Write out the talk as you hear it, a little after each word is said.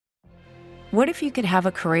What if you could have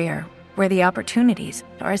a career where the opportunities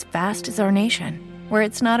are as vast as our nation, where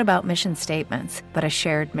it's not about mission statements, but a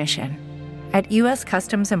shared mission? At U.S.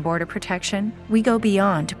 Customs and Border Protection, we go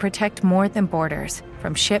beyond to protect more than borders.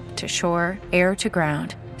 From ship to shore, air to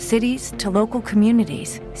ground, cities to local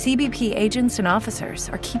communities, CBP agents and officers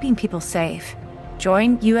are keeping people safe.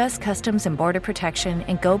 Join U.S. Customs and Border Protection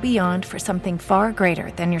and go beyond for something far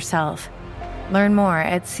greater than yourself. Learn more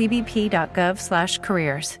at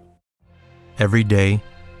cbp.gov/careers. Every day,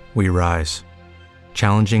 we rise,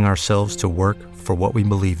 challenging ourselves to work for what we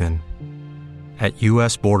believe in. At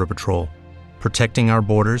U.S. Border Patrol, protecting our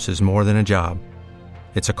borders is more than a job.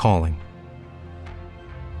 It's a calling.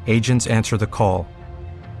 Agents answer the call,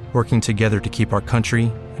 working together to keep our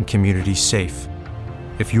country and communities safe.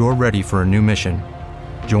 If you're ready for a new mission,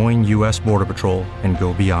 join U.S. Border Patrol and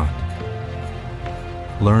go beyond.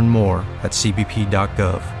 Learn more at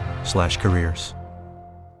cbp.gov/careers.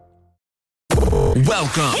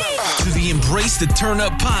 Welcome to the Embrace the Turn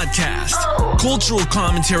Up podcast. Cultural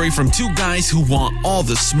commentary from two guys who want all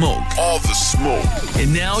the smoke. All the smoke.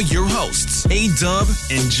 And now your hosts, A-Dub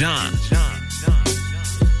and John. No,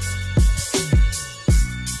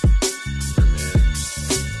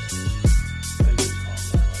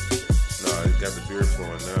 he's got the beer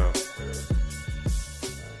flowing now.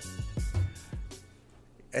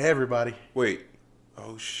 Hey, everybody. Wait.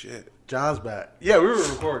 Oh, shit. John's back. Yeah, we were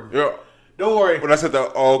recording. Yeah. Don't worry. When I said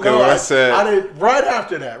that, oh, okay, No, when I said... I did right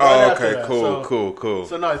after that. Cool.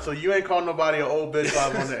 So, no, so you ain't calling nobody an old bitch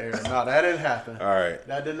live on the air. No, that didn't happen. All right.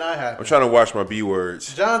 That did not happen. I'm trying to watch my B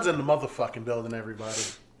words. John's in the motherfucking building, everybody.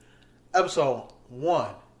 Episode 1,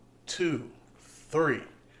 2, 3.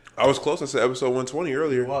 I was close. I said episode 120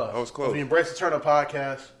 earlier. It was. I was close. The Embrace the Turn Up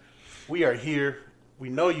podcast. We are here. We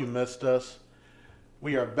know you missed us.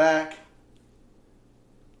 We are back.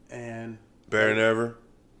 And... Better than ever?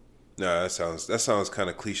 Nah, that sounds kind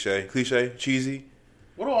of cliche. Cliche? Cheesy?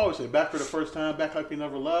 What do I always say? Back for the first time? Back like we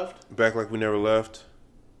never left? Back like we never left?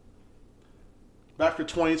 Back for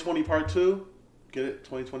 2020 part 2? Get it?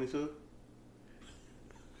 2022?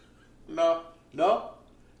 No?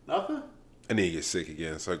 Nothing? I need to get sick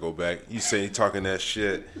again, so I go back. You say talking that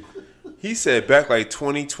shit. He said back like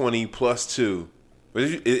 2020 plus 2.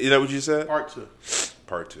 Is that what you said? Part 2.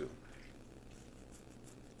 Part 2.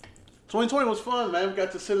 2020 was fun, man. We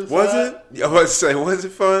got to sit inside. Was it? I was about to say, was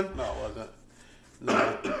it fun? No, it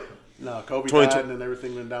wasn't. No, Kobe died and then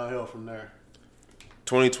everything went downhill from there.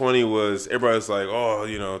 2020 was, everybody was like, oh,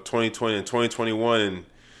 2020 and 2021, and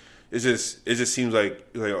it just seems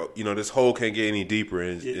like this hole can't get any deeper.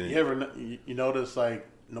 You notice, like,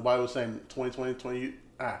 nobody was saying 2022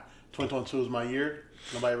 is my year?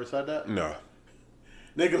 Nobody ever said that? No.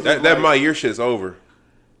 Niggas that my year shit's over.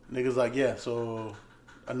 Niggas like, yeah, so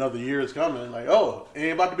another year is coming. Like, oh, it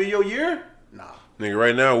ain't about to be your year? Nah. Nigga,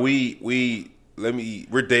 right now,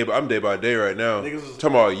 I'm day by day right now.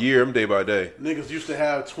 Talking about a year, I'm day by day. Niggas used to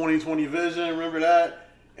have 2020 vision, remember that?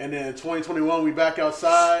 And then 2021, we back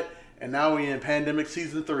outside, and now we in pandemic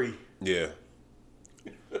season 3. Yeah.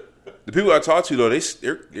 The people I talk to, though, they're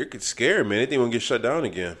scared, man. They think we're going to get shut down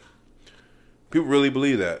again. People really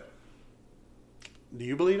believe that. Do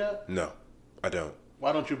you believe that? No, I don't.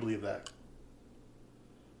 Why don't you believe that?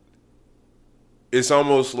 It's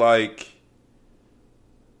almost like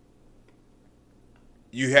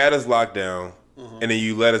you had us locked down, and then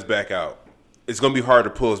you let us back out. It's going to be hard to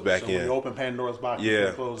pull us back in. When you open Pandora's box.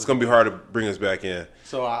 Yeah, it's going to be hard to bring us back in.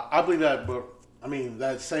 So I believe that, but I mean,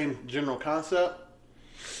 that same general concept,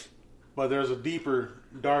 but there's a deeper,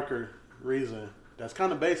 darker reason that's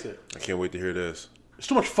kind of basic. I can't wait to hear this. There's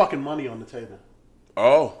too much fucking money on the table.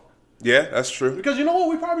 Oh, yeah, that's true. Because you know what?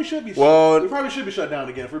 We probably should be shut down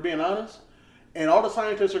again, if we're being honest. And all the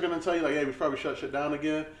scientists are going to tell you, like, hey, we probably shut down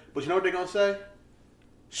again. But you know what they're going to say?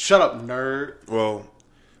 Shut up, nerd. Well,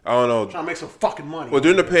 I don't know. I'm trying to make some fucking money. Well,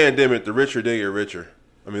 during the pandemic, the richer, they get richer.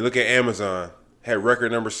 I mean, look at Amazon. Had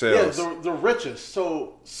record number sales. Yeah, the richest.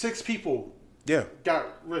 So 6 people got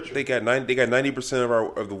richer. They got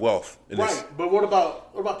 90% of the wealth. Right, but what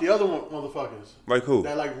about the other motherfuckers? Like who?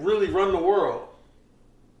 That like really run the world.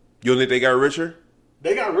 You don't think they got richer?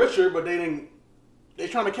 They got richer, but they didn't. They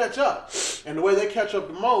trying to catch up, and the way they catch up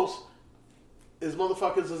the most is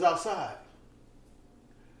motherfuckers is outside.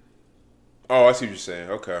 Oh, I see what you're saying.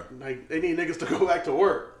 Okay. Like they need niggas to go back to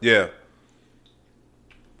work. Yeah.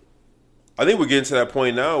 I think we're getting to that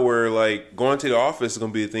point now where like going to the office is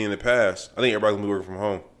going to be a thing in the past. I think everybody's going to be working from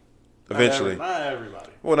home eventually. Not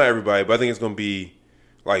everybody. Well, not everybody, but I think it's going to be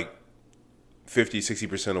like 50,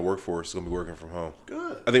 60% of the workforce is going to be working from home.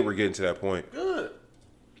 Good. I think we're getting to that point. Good.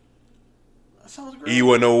 That sounds great. You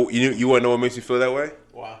want to know? You want to know what makes me feel that way?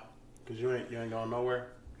 Why? Because you ain't going nowhere?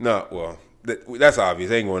 No, well, that's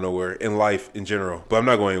obvious. I ain't going nowhere in life in general. But I'm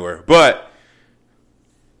not going anywhere. But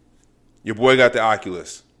your boy got the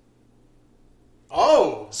Oculus.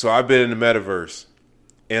 Oh! So I've been in the metaverse.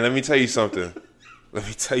 And let me tell you something.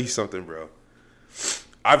 Bro.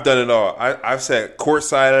 I've done it all. I've sat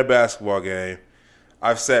courtside at a basketball game.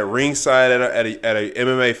 I've sat ringside at a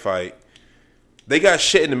MMA fight. They got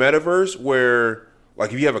shit in the metaverse where,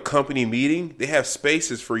 like, if you have a company meeting, they have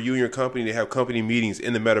spaces for you and your company to have company meetings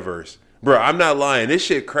in the metaverse. Bro, I'm not lying. This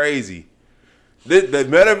shit crazy. The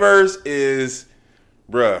metaverse is,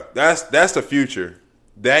 bro, that's the future.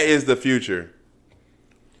 That is the future.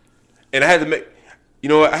 And I had to make, you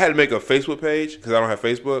know what? I had to make a Facebook page because I don't have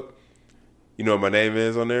Facebook. You know what my name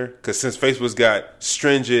is on there? Because since Facebook's got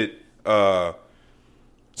stringent, so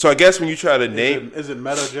I guess when you try to name, is it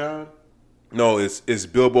Meta John? No, it's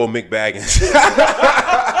Bilbo McBaggins.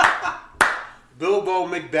 Bilbo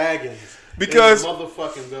McBaggins. Because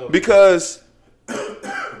motherfucking Bilbo. Because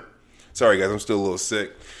sorry guys, I'm still a little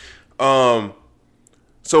sick.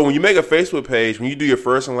 So when you make a Facebook page, when you do your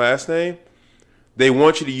first and last name, they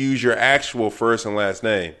want you to use your actual first and last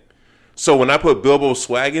name. So when I put Bilbo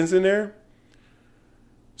Swaggins in there,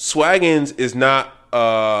 Swaggins is not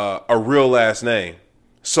a real last name.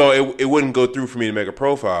 So it wouldn't go through for me to make a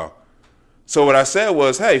profile. So what I said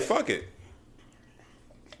was, hey, fuck it.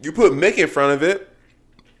 You put Mick in front of it,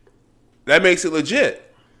 that makes it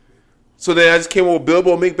legit. So then I just came up with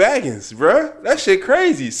Bilbo McBaggins, bruh. That shit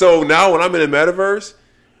crazy. So now when I'm in the metaverse,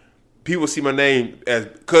 people see my name as,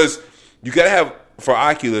 because you gotta have, for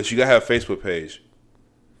Oculus, you gotta have a Facebook page.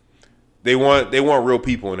 They want real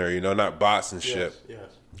people in there, you know, not bots and shit. Yes.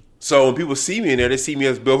 So when people see me in there, they see me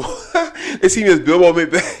as Bilbo. They see me as Bilbo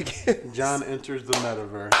McBaggins. John enters the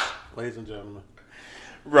metaverse, ladies and gentlemen.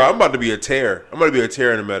 Bro, I'm about to be a tear. I'm about to be a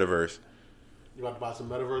tear in the metaverse. You about to buy some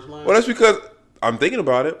metaverse land? Well, that's because I'm thinking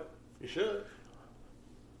about it. You should.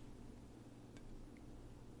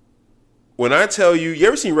 When I tell you, you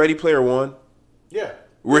ever seen Ready Player One? Yeah.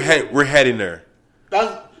 We're heading there.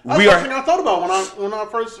 That's the first thing I thought about when I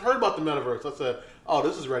first heard about the metaverse. I said, "Oh,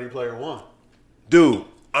 this is Ready Player One." Dude,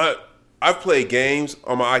 I've played games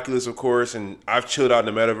on my Oculus, of course, and I've chilled out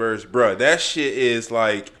in the metaverse, bruh. That shit is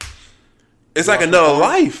like, it's like another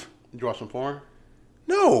life. Did you watch some porn?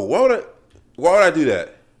 No, why would I do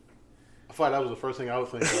that? I thought that was the first thing I would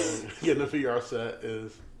think of getting a VR set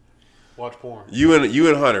is watch porn. You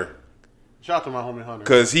and Hunter. Shout out to my homie Hunter.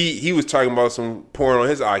 Because he was talking about some porn on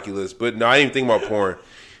his Oculus, but no, I didn't even think about porn.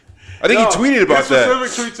 I think he tweeted about that.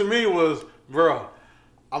 His specific tweet to me was, bro,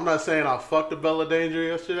 I'm not saying I fucked the Bella Danger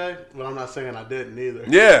yesterday, but I'm not saying I didn't either.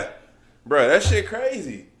 Yeah. Bro, that shit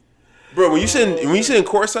crazy. Bro, when you sitting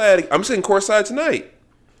courtside, I'm sitting courtside tonight.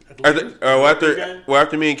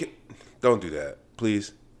 After me and don't do that,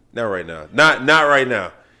 please. Not right now. Not right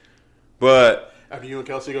now. But after you and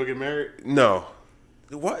Kelsey go get married? No.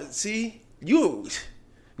 What? See?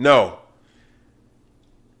 No.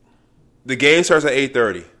 The game starts at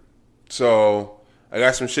 8:30. So I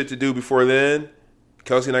got some shit to do before then.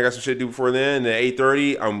 Kelsey and I got some shit to do before then. And at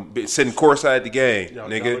 8:30, I'm sitting courtside at the game. Y'all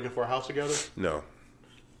nigga. looking for a house together? No.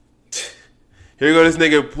 Here go this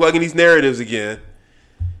nigga plugging these narratives again.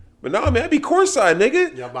 But no, man, I be courtside,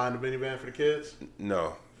 nigga. Y'all buying the minivan for the kids?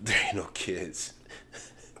 No. There ain't no kids.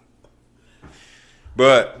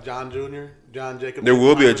 But John Jacob. There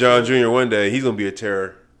will be a John Jr. one day. He's gonna be a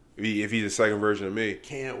terror if he's the second version of me.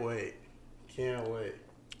 Can't wait.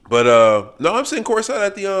 But no, I'm sitting courtside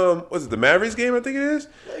at the the Mavericks game, I think it is.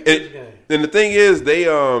 And the thing is, they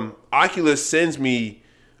Oculus sends me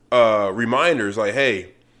reminders like,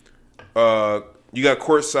 hey, you got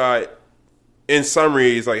courtside. In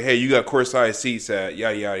summary, it's like, hey, you got courtside seats at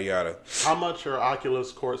yada yada yada. How much are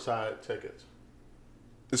Oculus courtside tickets?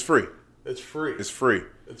 It's free. It's free. It's free.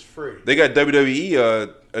 It's free. They got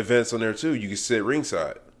WWE events on there too. You can sit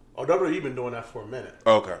ringside. Oh, WWE been doing that for a minute.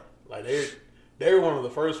 Okay. Like they were one of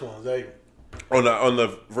the first ones. They on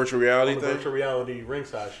the virtual reality thing. Virtual reality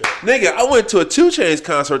ringside show. Nigga, I went to a 2 Chainz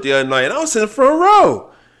concert the other night and I was in the front row.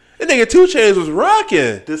 That nigga 2 Chainz was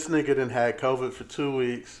rocking. This nigga done had COVID for 2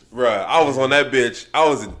 weeks. Bruh, I was on that bitch. I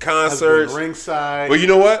was in concerts. Has been ringside. But you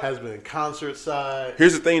know what? Has been concert side.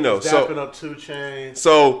 Here's the thing though. Dapping up 2 Chainz.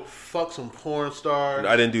 So fuck some porn stars.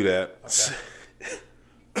 I didn't do that.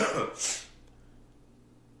 Okay.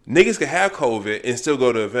 Niggas can have COVID and still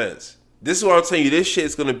go to events. This is what I'm telling you. This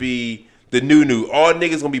shit's gonna be the new. All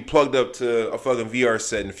niggas gonna be plugged up to a fucking VR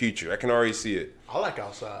set in the future. I can already see it. I like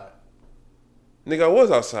outside. Nigga, I was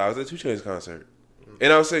outside. I was at 2 Chainz concert.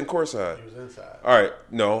 And I was sitting courtside. He was inside. All right.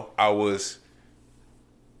 No, I was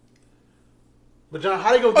But John,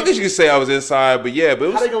 how they gonna? I guess you could say I was inside, but yeah, but it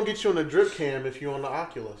was, how they gonna get you on the drip cam if you're on the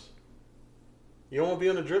Oculus? You don't want to be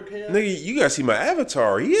on the drip cam? nigga, you gotta see my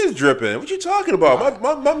avatar. He is dripping. What you talking about?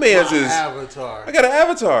 My man's is avatar. I got an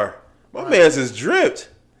avatar. My man's is dripped.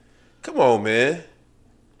 Come on, man.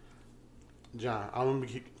 John, I'm gonna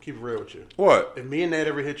keep it real with you. What? If me and Nate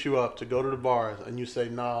ever hit you up to go to the bars and you say,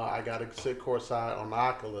 "Nah, I gotta sit courtside on the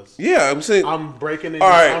Oculus," Yeah, I'm saying. I'm breaking in. All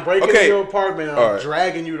right, I'm breaking okay. in your apartment. And All I'm right.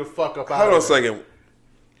 dragging you the fuck up out. Hold on a of there. second.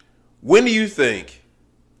 When do you think?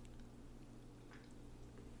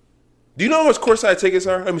 Do you know how much courtside tickets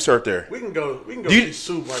are? Let me start there. We can go you- see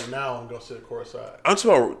Soup right now and go sit courtside. I'm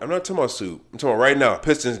not talking about soup. I'm talking about right now.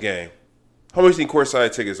 Pistons game. How much do you think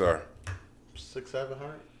courtside tickets are? 600-700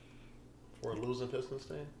 for a losing Pistons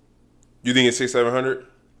team. You think it's 600-700?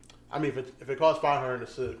 I mean, if it costs $500 to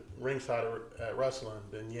sit ringside at wrestling,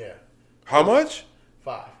 then yeah, How much?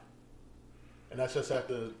 $5, and that's just at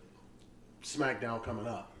the SmackDown coming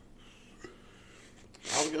up.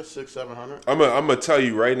 I would go 600-700. I'm gonna tell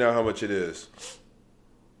you right now how much it is.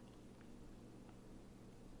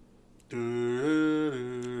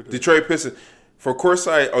 Detroit Pistons for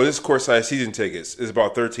courtside. Oh, this is courtside season tickets is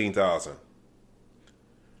about 13,000.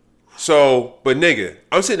 So, but nigga,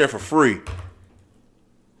 I'm sitting there for free.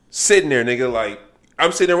 Sitting there, nigga, like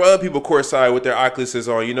I'm sitting there with other people courtside with their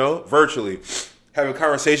Oculuses on, you know, virtually, having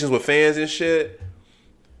conversations with fans and shit.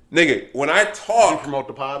 Nigga, when I You talk, promote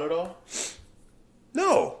the pod at all?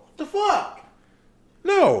 no, What the fuck?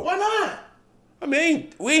 no. Why not? I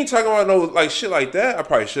mean, we ain't talking about no like shit like that. I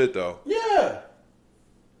probably should though. Yeah.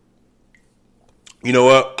 You know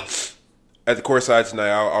what? At the courtside tonight,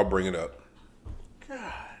 I'll bring it up.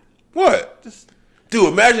 God. What? Dude,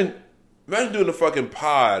 imagine doing the fucking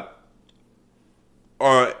pod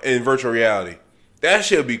in virtual reality. That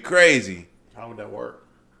shit would be crazy. How would that work?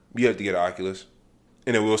 You have to get an Oculus,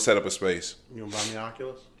 and then we'll set up a space. You gonna buy me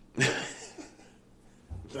Oculus?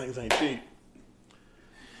 Things ain't cheap.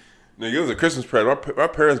 Nigga, it was a Christmas present. My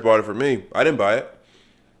parents bought it for me. I didn't buy it.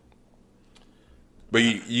 But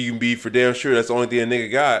you can be for damn sure that's the only thing a nigga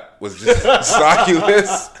got was just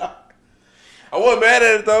Oculus. I wasn't mad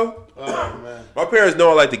at it though. Oh man. My parents know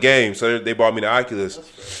I like the game, so they bought me the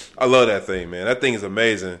Oculus. I love that thing, man. That thing is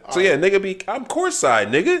amazing. So yeah, nigga, I'm courtside,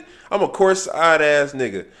 nigga. I'm a courtside ass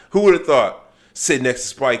nigga. Who would have thought? Sitting next to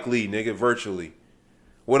Spike Lee, nigga, virtually.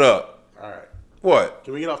 What up? All right. What?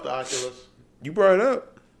 Can we get off the Oculus? You brought it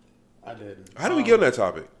up. I didn't. How did we get on that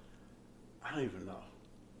topic? I don't even know.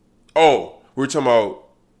 Oh, we were talking about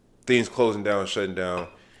things closing down, shutting down,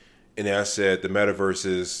 and then I said the metaverse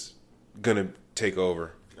is gonna take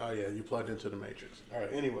over. Oh yeah, you plugged into the Matrix. All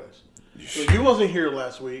right. Anyways, so you wasn't here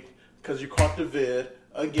last week because you caught the vid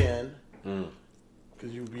again.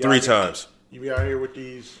 Because you be Three out here- times. You be out here with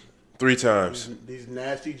these 3 times. these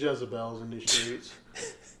nasty Jezebels in these streets.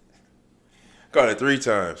 Got it 3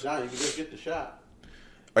 times. John, you can just get the shot.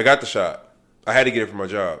 I got the shot. I had to get it for my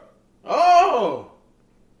job. Oh,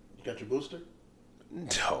 you got your booster?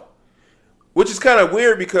 No. Which is kind of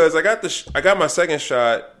weird because I got my second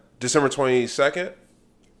shot December 22nd.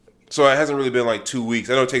 So it hasn't really been like 2 weeks.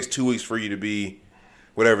 I know it takes 2 weeks for you to be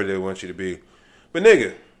whatever they want you to be. But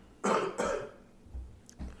nigga,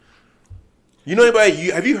 you know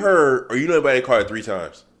anybody? Have you heard or you know anybody that caught it 3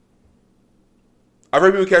 times? I've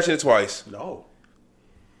heard people catching it twice. No.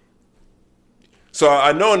 So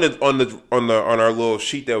I know on our little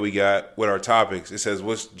sheet that we got with our topics, it says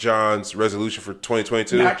what's John's resolution for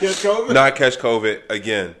 2022? Not catch COVID? Not catch COVID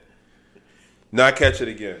again. Not catch it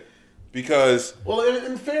again. Because Well,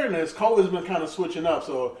 in fairness, COVID's been kind of switching up.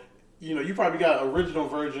 So, you know, you probably got original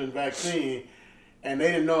version vaccine, and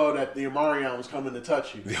they didn't know that the Omarion was coming to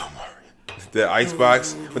touch you. the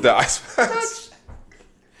icebox with the icebox.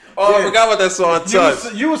 Oh, I forgot about that song.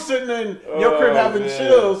 Touch. You was sitting in your crib having man.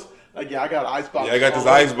 chills. Like, yeah, I got an icebox. Yeah, I got this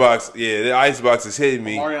icebox. Yeah, the icebox is hitting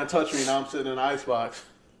me. Omarion touched me, now I'm sitting in an icebox.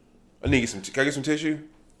 I need some. Can I get some tissue?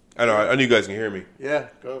 I know. I know you guys can hear me. Yeah,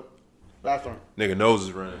 go. Bathroom. Nigga nose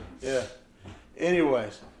is running. Yeah.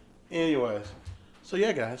 Anyways. So,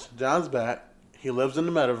 yeah, guys, John's back. He lives in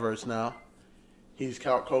the metaverse now. He's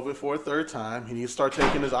caught COVID for a 3rd time. He needs to start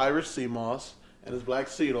taking his Irish sea moss and his black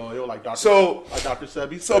seed oil, like Dr.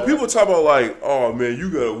 Sebi said. So people talk about like, oh man,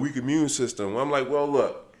 you got a weak immune system. I'm like, well,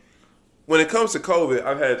 look, when it comes to COVID,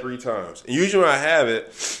 I've had it 3 times, and usually when I have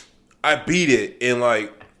it, I beat it in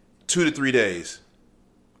like 2 to 3 days.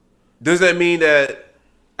 Does that mean that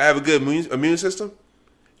I have a good immune system?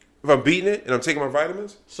 If I'm beating it and I'm taking my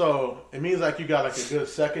vitamins? So, it means like you got like a good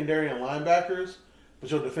secondary and linebackers, but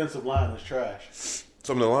your defensive line is trash.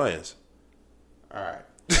 So I'm the Lions. All right.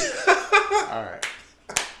 All right.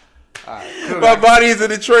 All right. My body is the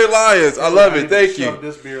Detroit Lions. I love it. Thank you.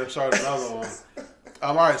 This beer and start another one.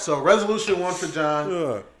 All right. So resolution 1 for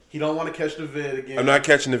John. He don't want to catch the vid again. I'm not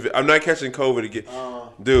catching COVID again,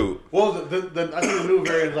 dude. What was it? I think the new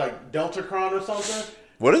variant is like Deltacron or something.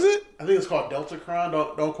 What is it? I think it's called Deltacron.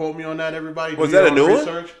 Don't quote me on that, everybody. Was that a new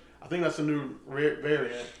research? I think that's a new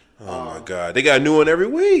variant. Oh my god, they got a new one every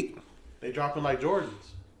week. They dropping like Jordans.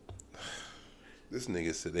 This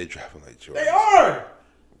nigga said they dropping like Jordans. They are.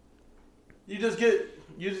 You just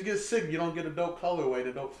get sick. You don't get a dope colorway,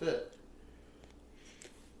 a dope fit.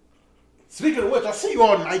 Speaking of which, I see you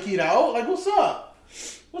all Nike'd out. Like, what's up?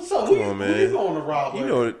 What's up? Come on, man. Who you going to rob? You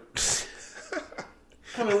know.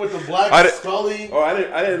 Coming with the black Scully. Oh, I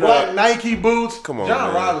didn't black know. Nike boots. Come on,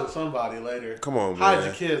 John man. robbing somebody later. Come on, hide man.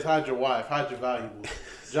 your kids, hide your wife, hide your valuables.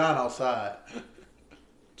 John outside.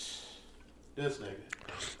 This nigga.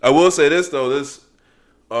 I will say this though.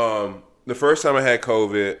 The first time I had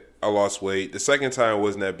COVID, I lost weight. The second time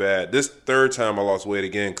wasn't that bad. This third time I lost weight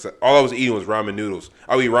again because all I was eating was ramen noodles.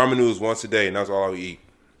 I would eat ramen noodles once a day, and that's all I would eat.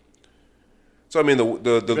 So I mean,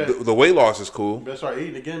 the weight loss is cool. You better start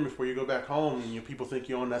eating again before you go back home, and your people think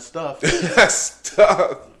you on that stuff. That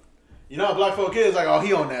stuff. You know how black folk is like, oh,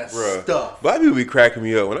 he on that stuff. Black people be cracking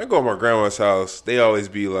me up when I go to my grandma's house. They always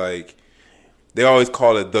be like, they always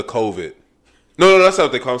call it the COVID. No, that's not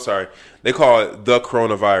what they call. I'm sorry. They call it the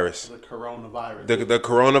coronavirus. The coronavirus. The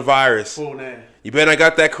coronavirus. Full name. You bet I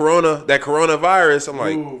got that coronavirus. I'm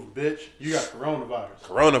like, move, bitch. You got coronavirus.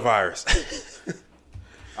 Coronavirus.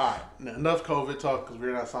 All right. Now, enough COVID talk because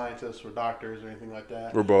we're not scientists or doctors or anything like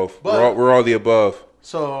that. We're both. But, we're all the above.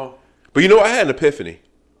 So. But you know what? I had an epiphany.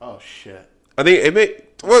 Oh, shit. I think it made.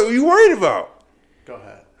 What are you worried about? Go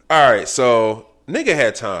ahead. All right. So, nigga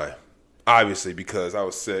had time. Obviously, because I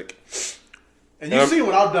was sick. And you see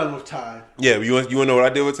what I've done with time. Yeah, you want to know what I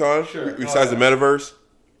did with time? Sure. Besides the metaverse?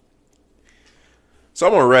 So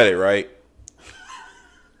I'm on Reddit, right?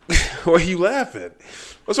 Why are you laughing?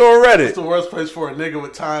 What's on Reddit? It's the worst place for a nigga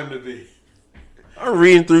with time to be. I'm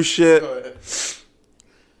reading through shit. Go ahead.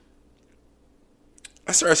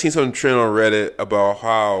 I started seeing something trend on Reddit about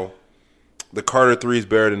how the Carter 3 is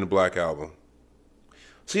better than the Black Album.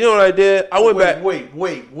 So you know what I did? I went back. Wait.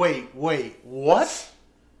 What?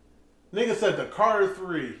 Nigga said the Carter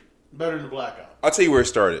 3 better than the Black Album. I'll tell you where it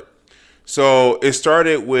started. So it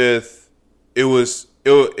started with it was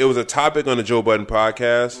a topic on the Joe Budden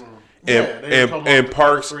podcast, and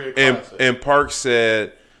Parks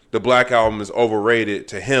said the Black Album is overrated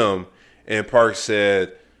to him, and Parks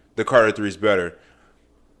said the Carter 3 is better.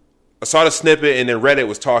 I saw the snippet, and then Reddit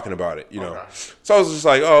was talking about it, you know. Okay. So I was just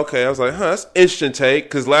like, oh, okay. I was like, that's an interesting take,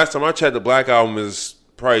 because last time I checked, the Black Album is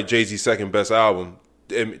probably Jay-Z's second best album.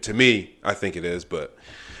 To me, I think it is, but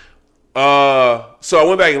so I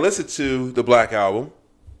went back and listened to the Black Album,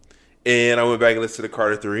 and I went back and listened to the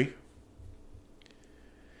Carter 3.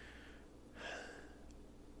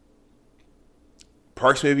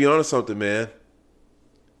 Parks may be onto something, man.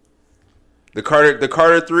 The Carter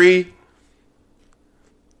 3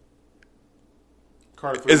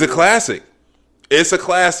 is a classic. It's a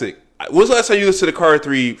classic. When's the last time you listened to the Carter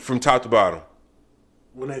 3 from top to bottom?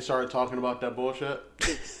 When they started talking about that bullshit?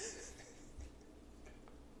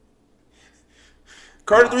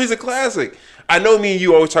 Carter 3 is a classic. I know me and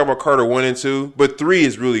you always talk about Carter 1 and 2, but 3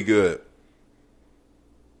 is really good.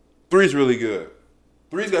 3 is really good.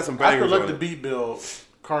 3's got some bangers. After Let the Beat Build,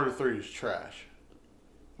 Carter 3 is trash.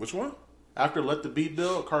 Which one? After Let the Beat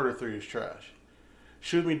Build, Carter 3 is trash.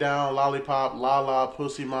 Shoot Me Down, Lollipop, La La,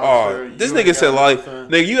 Pussy Monster. Oh, this nigga said Lollipop.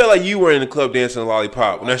 Nigga, you act like you were in the club dancing to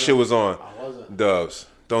Lollipop when that shit was on. I wasn't. Dubs,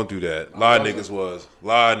 don't do that. A lot of niggas was.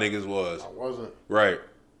 I wasn't. Right.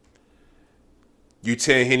 You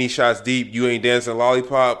 10 Henny shots deep, you ain't dancing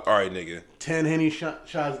Lollipop? All right, nigga. 10 Henny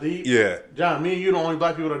shots deep? Yeah. John, me and you the only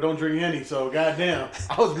black people that don't drink Henny, so goddamn.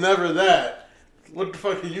 I was never that. What the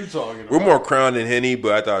fuck are you talking about? We're more Crown than Henny,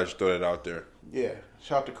 but I thought I should throw that out there. Yeah.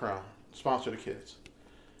 Shout to Crown. Sponsor the kids.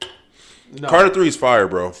 No, Carter 3 is fire,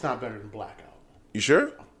 bro. It's not better than Black Album. You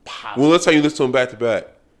sure? Positive. Well, let's how you listen to them back to back.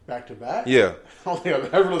 Back to back? Yeah. I don't think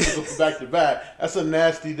I've ever listened to back to back. That's a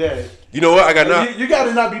nasty day. You know what? I got not. You got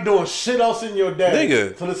to not be doing shit else in your day,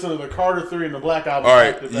 nigga, to listen to the Carter 3 and the Black Album. All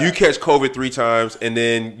right, back to back. you catch COVID 3 times, and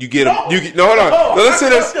then you get them. No, hold on. No, listen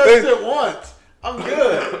to this. It once. I'm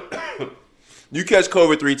good. You catch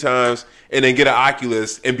COVID 3 times, and then get an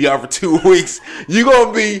Oculus and be out for 2 weeks. You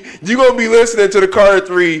gonna be listening to the Carter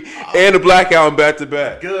 3 and the Black Album back to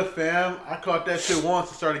back. Good, fam. I caught that shit once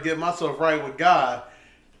and started getting myself right with God.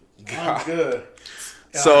 I'm good.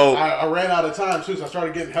 So I ran out of time too, so I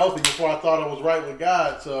started getting healthy before I thought I was right with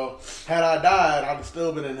God. So had I died, I'd have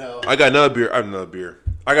still been in hell. I got another beer. I have another beer.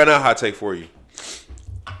 I got another hot take for you.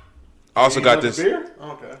 I also got this. Beer?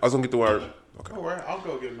 Okay. I was gonna get the word. Okay. All right, I'll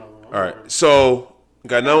go get another one. All right. So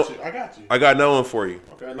I got you. I got another one for you.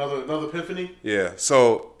 Okay, another epiphany. Yeah.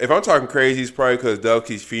 So if I'm talking crazy, it's probably because Dub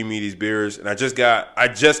keeps feeding me these beers, and I just got out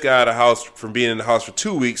of the house from being in the house for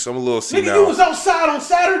 2 weeks. So I'm a little senile. Nigga, you was outside on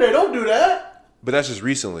Saturday. Don't do that. But that's just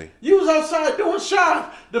recently. You was outside doing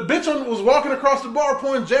shots. The bitch was walking across the bar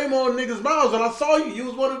pouring J-Mo in niggas' mouths, and I saw you. You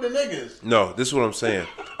was one of the niggas. No, this is what I'm saying.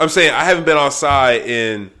 I'm saying I haven't been outside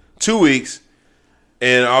in 2 weeks,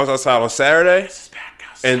 and I was outside on Saturday. Niggas is back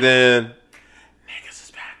outside. And then... Niggas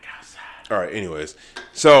is back outside. All right, anyways.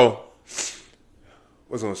 So,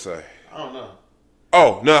 what's I going to say? I don't know.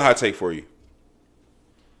 Oh, another hot take for you.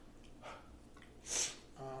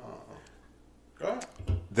 Go ahead.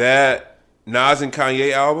 That Nas and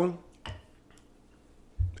Kanye album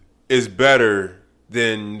is better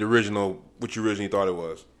than the original, what you originally thought it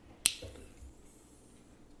was.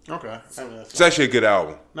 Okay. I mean, It's actually a good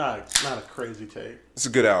album. not a crazy take. It's a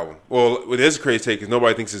good album. Well, it is a crazy take because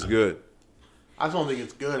nobody thinks it's good. I just don't think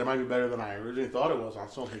it's good. It might be better than I originally thought it was. I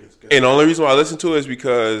just don't think it's good. And the only reason why I listen to it is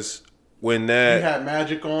because when that... You had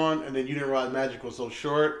Magic on, and then you didn't realize Magic was so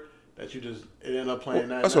short that it ended up playing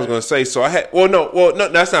that. That's what I was going to say. So I had... Well, no,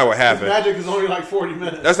 that's not what happened. Magic is only like 40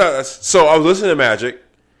 minutes. So I was listening to Magic.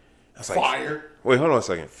 I was like, Fire. Wait, hold on a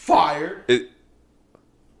second. Fire.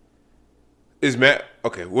 Is Matt...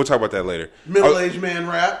 Okay, we'll talk about that later. Middle-aged man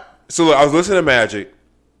rap. So look, I was listening to Magic,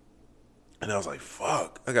 and I was like,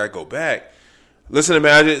 fuck, I got to go back. Listen to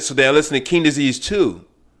Magic, so then I listened to King Disease 2.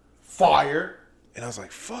 Fire. And I was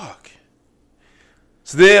like, fuck.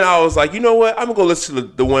 So then I was like, you know what? I'm going to go listen to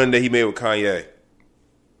the one that he made with Kanye.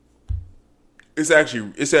 It's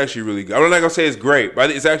actually really good. I'm not going to say it's great, but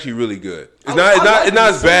it's actually really good. It's not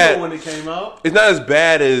as bad. When it came out. It's not as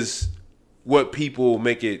bad as what people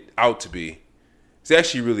make it out to be. It's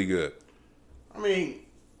actually really good. I mean,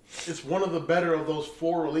 it's one of the better of those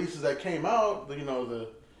 4 releases that came out.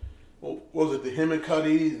 What was it? The him and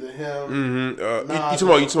Cudi, the him. Mm-hmm. You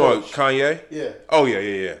talking about Kanye? Yeah. Oh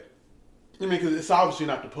yeah. I mean, because it's obviously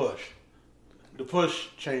not the push. The push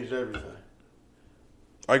changed everything.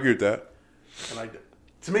 I agree with that. And like,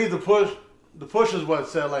 to me, the push is what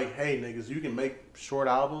said like, hey niggas, you can make short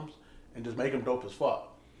albums and just make them dope as fuck.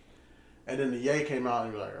 And then the Ye came out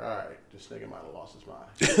and he was like, all right, this nigga might have lost his mind.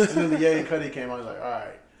 And then the Ye and Cudi came out and he was like, all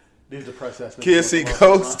right, these depressed ass niggas. Can't see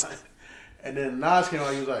Ghost. And then Nas came out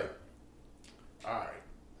and he was like, all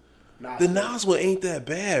right. The Nas one ain't that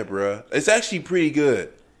bad, bro. It's actually pretty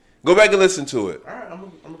good. Go back and listen to it. All right,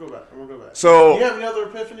 I'm gonna go back. So, do you have any other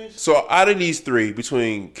epiphanies? So out of these 3,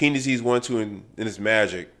 between King Disease 1, 2, and it's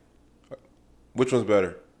Magic, which one's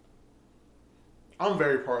better? I'm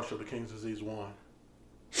very partial to King's Disease 1.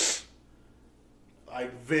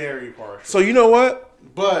 Like, very partial. So you know what?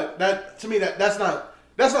 But that to me that's not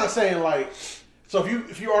saying like, so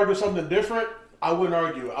if you argue something different, I wouldn't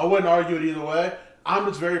argue it. I wouldn't argue it either way. I'm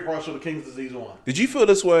just very partial to King's Disease 1. Did you feel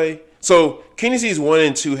this way? So King Disease 1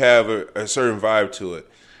 and 2 have a certain vibe to it.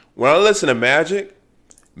 When I listen to Magic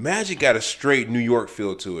got a straight New York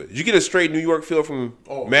feel to it. Did you get a straight New York feel from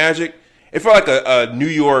Magic? It felt like a New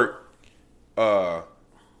York, I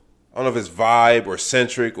don't know if it's vibe or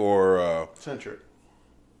centric or... Centric.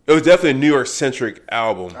 It was definitely a New York centric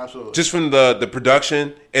album. Absolutely. Just from the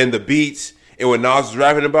production and the beats and what Nas was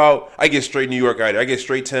rapping about, I get straight New York out of it. I get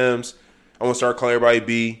straight Tim's. I want to start calling everybody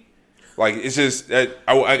B. Like, it's just that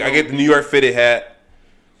I get the New York fitted hat.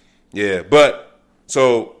 Yeah, but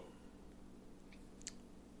so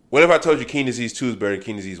what if I told you King Disease 2 is better than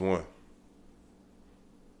King Disease 1?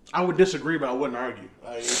 I would disagree, but I wouldn't argue.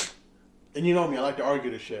 Like, and you know me, I like to argue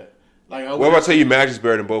this shit. Like, what if I tell you Magic's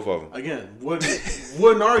better than both of them? Again,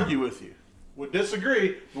 wouldn't argue with you. Would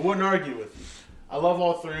disagree, but wouldn't argue with you. I love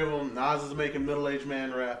all 3 of them. Nas is making middle-aged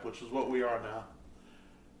man rap, which is what we are now.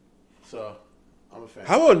 So, I'm a fan.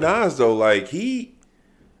 How about Nas, though? Like,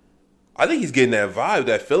 I think he's getting that vibe,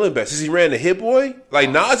 that feeling back. Since he ran the Hit Boy, like,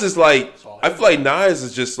 Nas is like, I feel like Nas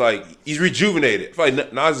is just like, he's rejuvenated. I feel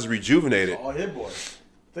like Nas is rejuvenated. It's all Hit Boy.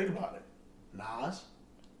 Think about it. Nas,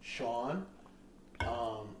 Sean,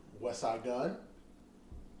 Westside Gunn.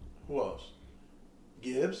 Who else?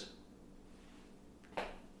 Gibbs.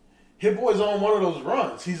 Hit Boy's on one of those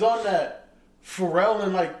runs. He's on that Pharrell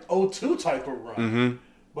in like 02 type of run. Mm-hmm.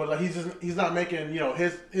 But like he's not making,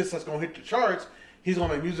 his that's gonna hit the charts. He's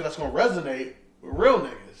gonna make music that's gonna resonate with real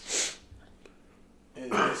niggas.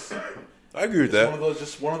 And I agree with that.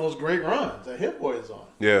 One of those great runs that Hit Boy is on.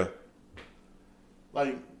 Yeah.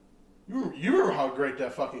 Like, you remember how great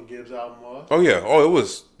that fucking Gibbs album was? Oh yeah. Oh, it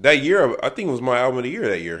was that year. I think it was my album of the year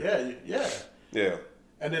that year. Yeah. Yeah.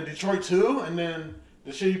 And then Detroit 2, and then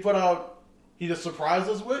The shit he put out, he just surprised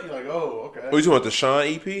us with. You're like, oh, okay. Oh, you talking about the Sean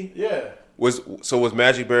EP? Yeah. Was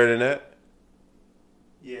Magic better than that?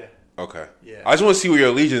 Yeah. Okay. Yeah. I just want to see where your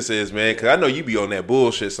allegiance is, man, because I know you be on that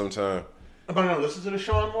bullshit sometime. Am I gonna listen to the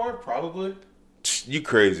Sean more? Probably. You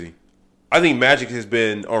crazy. I think Magic has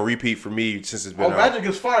been on repeat for me since it's been out. Magic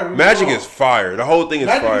is fire. Magic is fire. The whole thing is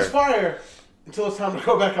fire. Magic is fire until it's time to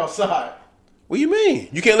go back outside. What do you mean?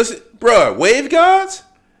 You can't listen? Bruh, Wave Gods?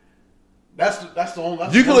 That's the only...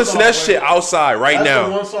 You can listen to that shit outside right now.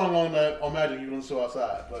 That's the one song on Magic you can listen to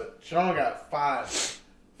outside. But Sean got 5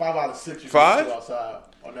 out of 6 you can listen to outside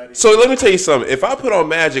on that. So let me tell you something. If I put on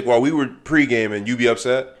Magic while we were pre-gaming, you be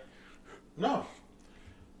upset? No.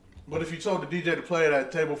 But if you told the DJ to play it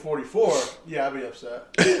at table 44, yeah, I'd be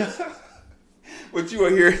upset. But you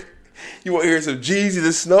want to hear some Jeezy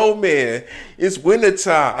the Snowman. It's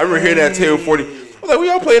wintertime. I remember hearing that at table 40. I was like, we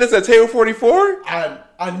all playing this at table 44?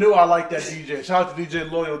 I knew I liked that DJ. Shout out to DJ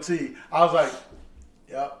Loyalty. I was like,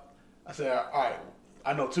 yep. I said, all right,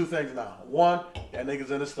 I know 2 things now. 1, that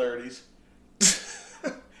nigga's in his 30s.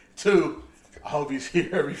 2, I hope he's here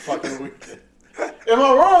every fucking weekend. Am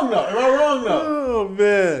I wrong though? Oh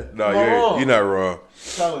man, no, you're not wrong.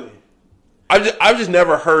 I'm telling you, I've just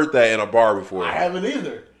never heard that in a bar before. I haven't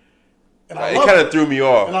either, and it kind of threw me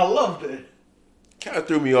off. And I loved it. Kind of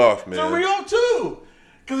threw me off, man. Threw me off too,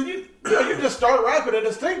 because you just start rapping it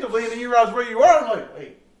instinctively, and then you realize where you are. I'm like,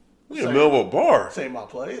 wait, we in the middle of a bar. This ain't my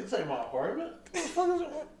place. This ain't my apartment. What the fuck is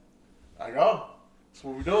it? I go. That's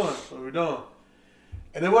what we're doing.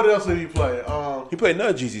 And then what else did he play? He played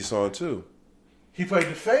another Jeezy song too. He played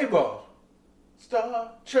the Fabo.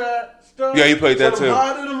 Star Trek. Yeah, he played that too.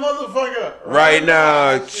 Hot in the motherfucker. Right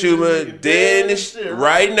now, Chuma dead in this shit.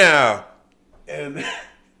 Right now. And the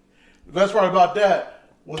best part about that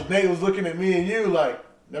was Nate was looking at me and you like,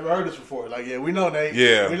 never heard this before. Like, yeah, we know, Nate.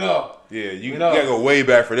 Yeah. We know. Yeah, you gotta go way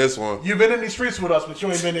back for this one. You've been in these streets with us, but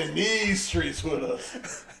you ain't been in these streets with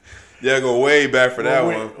us. Yeah, go way back for that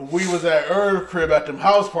one. We was at Irv crib at them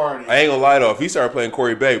house parties. I ain't gonna lie though, if he started playing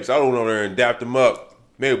Corey Babes, I would go there and dap him up,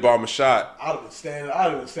 maybe bomb a shot. I'd have been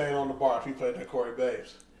standing on the bar if he played that Corey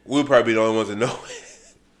Babes. We'd probably be the only ones that know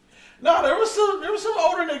it. No, there was some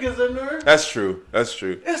older niggas in there. That's true.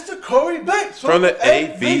 It's the Corey Babes from the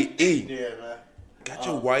AVE. Yeah, man. Got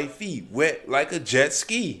your wifey wet like a jet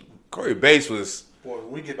ski. Corey Babes was. Boy, when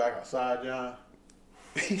we get back outside, John.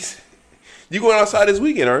 You going outside this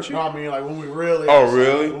weekend, aren't you? No, I mean like when we really. Oh, outside,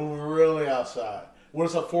 really? When we're really outside. When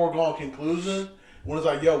it's a foregone conclusion. When it's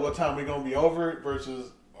like, yo, what time we gonna be over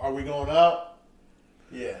versus are we going out?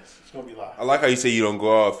 Yes, it's gonna be live. I like how you say you don't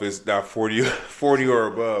go out if it's not 40 or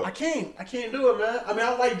above. I can't do it, man. I mean,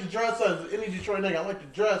 I like to dress as any Detroit nigga. I like to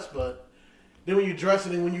dress, but then when you dress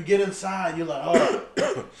it and when you get inside, you're like, oh,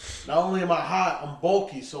 not only am I hot, I'm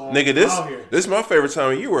bulky, so I'm nigga, out here. This is my favorite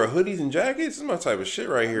time of year. Wear hoodies and jackets. This is my type of shit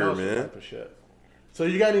right here, man. Type of shit. So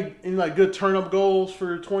you got any like good turn up goals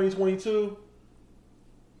for 2022?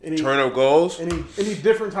 Turn up goals? Any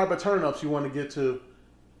different type of turn ups you want to get to?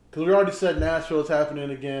 Because we already said Nashville is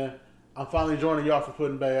happening again. I'm finally joining y'all for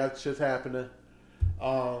Puddin' Bay. That shit's happening.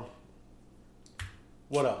 What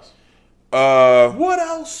else? What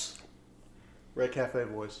else? Red Cafe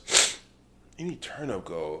Boys. Any turn up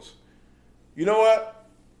goals? You know what?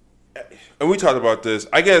 And we talked about this.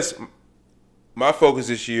 I guess my focus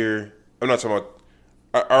this year, I'm not talking about,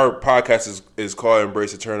 our podcast is called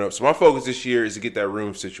Embrace the Turn Up. So my focus this year is to get that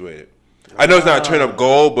room situated. I know it's not a turn up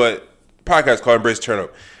goal, but podcast called Embrace the Turn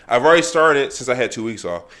Up. I've already started, since I had 2 weeks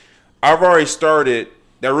off, that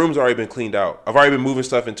room's already been cleaned out. I've already been moving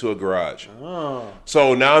stuff into a garage. Oh.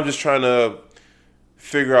 So now I'm just trying to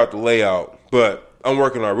figure out the layout. But I'm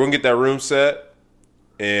working on it. We're going to get that room set,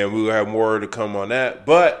 and we will have more to come on that.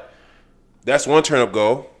 But that's one turn up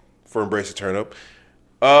goal for Embrace the Turn Up.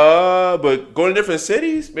 But going to different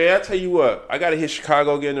cities, man, I tell you what, I got to hit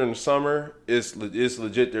Chicago again during the summer. It's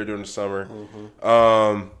legit there during the summer.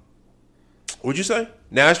 Mm-hmm. What'd you say?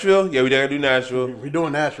 Nashville? Yeah, we gotta do Nashville. We're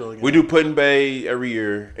doing Nashville again. We do Puddin' Bay every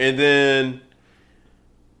year. And then,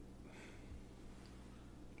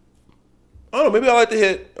 I don't know, maybe I like to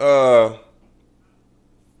hit,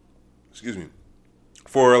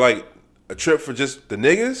 for like a trip for just the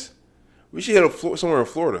niggas. We should hit somewhere in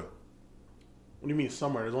Florida. What do you mean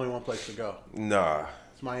somewhere? There's only one place to go. Nah.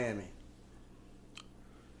 It's Miami.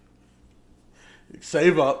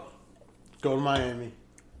 Save up. Go to Miami.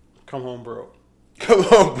 Come home broke. Come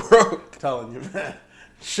on, bro. I'm telling you, man.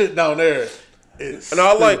 Shit down there. And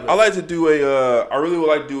I like to do I really would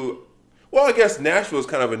like to do, well, I guess Nashville is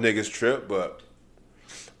kind of a niggas trip, but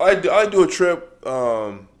I do a trip,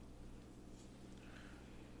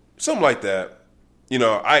 something like that. you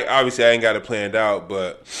know, I ain't got it planned out,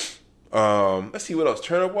 but let's see what else.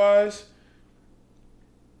 Turn up wise,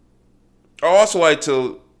 I also like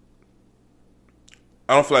to.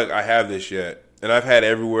 I don't feel like I have this yet, and I've had it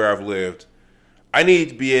everywhere I've lived. I need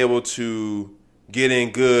to be able to get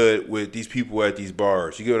in good with these people at these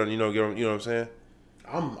bars. You get what I'm saying?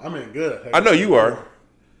 I'm in good. I know you are.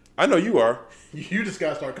 I know you are. You just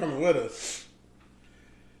gotta start coming with us.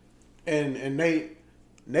 And Nate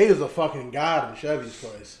is a fucking god in Chevy's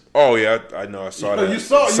place. Oh yeah, I know. I saw that. You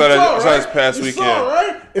saw that right? this past you weekend. Saw,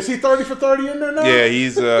 right? Is he 30 for 30 in there now? Yeah,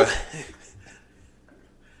 he's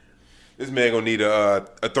this man gonna need a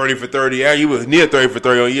 30 for 30. Yeah, you would need a 30 for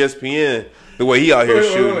 30 on ESPN. The way he out here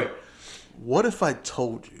shooting. Wait. What if I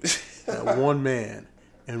told you that one man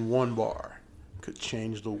in one bar could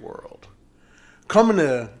change the world? Coming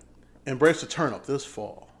to Embrace the Turn Up this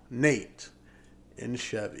fall, Nate in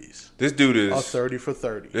Chevy's. This dude is a 30 for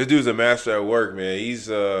 30. This dude's a master at work, man. He's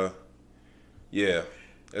yeah,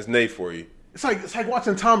 that's Nate for you. It's like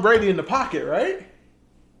watching Tom Brady in the pocket, right?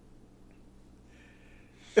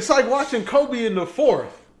 It's like watching Kobe in the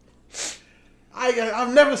fourth.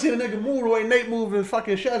 I've never seen a nigga move the way Nate moved in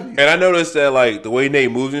fucking Chevy. And I noticed that, like, the way Nate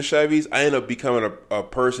moves in Chevys, I end up becoming a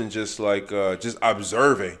person just, like, just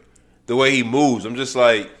observing the way he moves. I'm just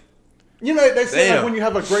like, you know, they say, damn. like, when you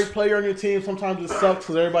have a great player on your team, sometimes it sucks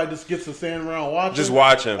because everybody just gets to stand around watching. Just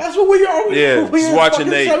watch him. That's what we are. Yeah, we just watching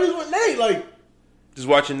Nate. Chevys with Nate, like, just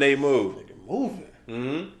watching Nate move. nigga moving.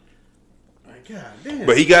 Mm-hmm. Like, God damn.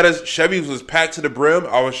 But he got his Chevy was packed to the brim.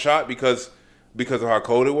 I was shocked because of how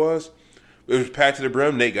cold it was. It was packed to the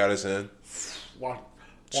brim. Nate got us in.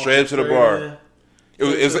 Straight up to the bar. It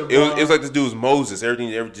was like this dude was Moses.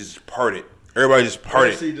 Everything just parted. Everybody just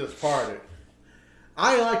parted. He just parted.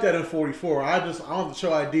 I ain't like that in 44. I don't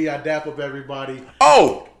show ID. I dap up everybody.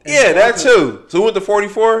 Oh, yeah, that too. So with the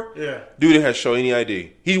 44, yeah, dude didn't have to show any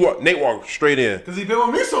ID. Nate walked straight in because he been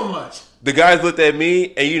with me so much. The guys looked at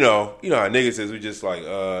me, and you know how niggas is. We just like,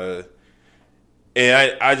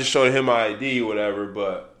 and I just showed him my ID or whatever.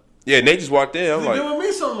 But yeah, Nate just walked in. I'm like, been with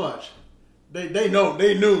me so much. They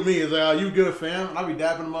knew me. It's like, oh, you good, fam? I be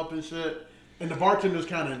dapping them up and shit. And the bartenders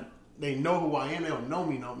kind of, they know who I am. They don't know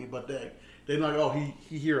me, but they like, oh,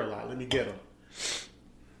 he here a lot. Let me get him.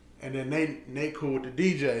 And then Nate cool with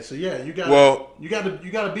the DJ. So yeah, you gotta be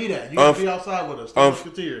that. You gotta be outside with us.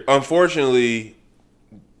 Unfortunately,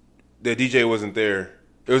 the DJ wasn't there.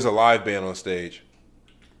 It was a live band on stage.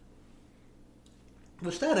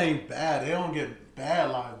 Which that ain't bad. They don't get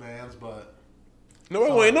bad live bands, but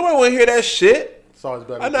nobody want to hear that shit. It's always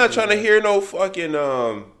better. I'm not trying to hear no fucking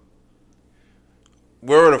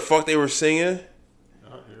where the fuck they were singing.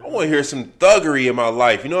 I want to hear some thuggery in my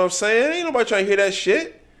life. You know what I'm saying? Ain't nobody trying to hear that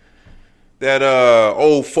shit. That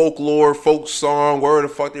old folklore, folk song, where the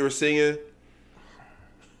fuck they were singing.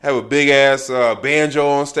 Have a big ass banjo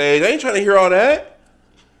on stage. I ain't trying to hear all that.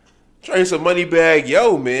 I'm trying to hear some Moneybagg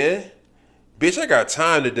Yo, man. Bitch, I got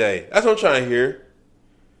time today. That's what I'm trying to hear.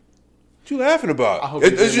 What you laughing about?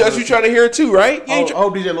 That's you trying to hear it too, right? I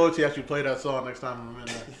hope DJ Loyalty actually play that song next time I'm in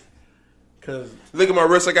there. Cause look at my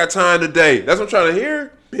wrist, I got time today. That's what I'm trying to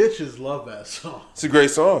hear. Bitches love that song. It's a great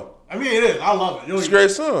song. I mean, it is. I love it. It's a great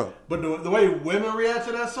song. But the way women react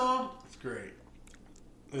to that song, it's great.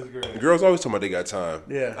 It's great. The girls always talking about they got time.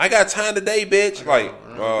 Yeah. I got time today, bitch.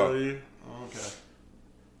 Okay. It's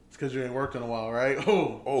because you ain't worked in a while, right?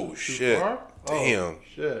 Oh shit. Damn. Oh,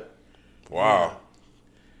 shit. Wow.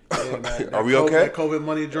 Yeah, man, are we okay? That COVID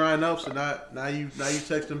money drying up, so now you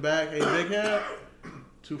texting back, hey, big head,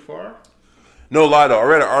 too far? No lie though, I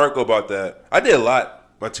read an article about that. I did a lot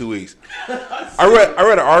my 2 weeks. I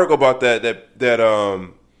read an article about that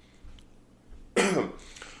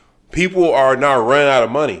people are now running out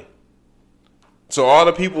of money. So all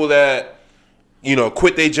the people that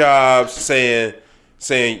quit their jobs saying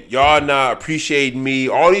y'all not appreciating me,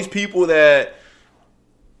 all these people that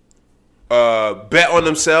bet on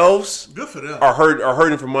themselves, good for them, are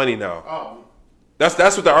hurting for money now. Oh, that's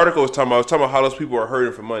what the article was talking about. It was talking about how those people are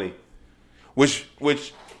hurting for money, which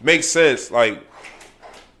makes sense. Like,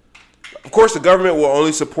 of course, the government will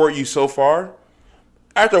only support you so far.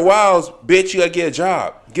 After a while, bitch, you gotta get a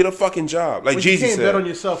job. Get a fucking job. Like Jeezy said. You can't bet on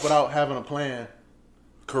yourself without having a plan.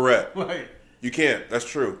 Correct. Like, you can't. That's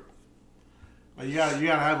true. Like, you gotta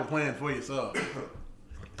have a plan for yourself.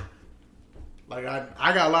 Like,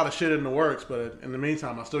 I got a lot of shit in the works, but in the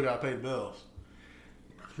meantime, I still gotta pay the bills.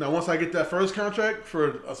 Now, once I get that first contract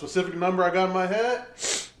for a specific number I got in my head,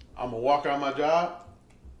 I'm gonna walk out my job.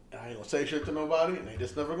 I ain't gonna say shit to nobody, and they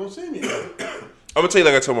just never gonna see me again. I'm gonna tell you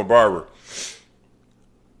like I told my barber.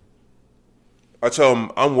 I told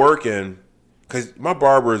him I'm working because my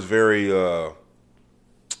barber is very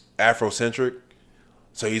Afrocentric.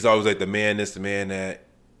 So he's always like the man this, the man that,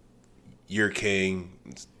 you're king,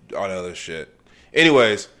 all that other shit.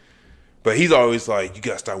 Anyways, but he's always like, you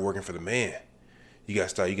gotta start working for the man. You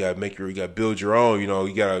gotta build your own, you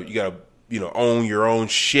gotta own your own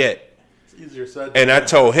shit. It's easier said. And I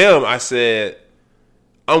told him, I said,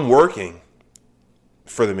 I'm working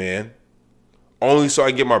for the man only so I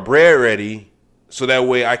can get my bread ready so that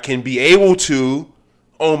way I can be able to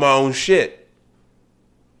own my own shit.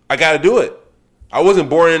 I gotta do it. I wasn't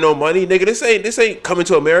born in no money, nigga. This ain't coming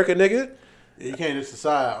to America, nigga. You can't just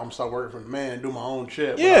decide I'm gonna start working for the man and do my own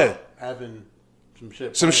shit. Yeah, having some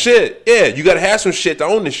shit. Some shit. Yeah, you gotta have some shit to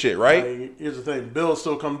own this shit, right? Like, here's the thing: bills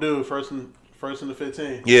still come due first and the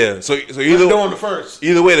 15. Yeah. So either doing the first.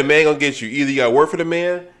 Either way, the man gonna get you. Either you gotta work for the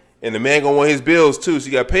man, and the man gonna want his bills too, so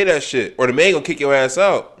you gotta pay that shit, or the man gonna kick your ass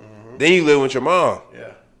out. Mm-hmm. Then you live with your mom.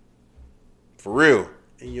 Yeah. For real.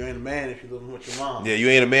 And you ain't a man if you living with your mom. Yeah, you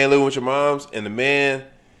ain't a man living with your moms, and the man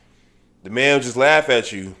will just laugh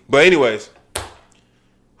at you. But anyways,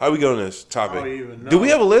 how we get on this topic? I don't even know. Do we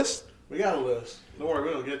have a list? We got a list. Don't worry,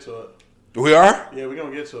 we're gonna get to it. We are? Yeah, we're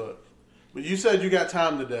gonna get to it. But you said you got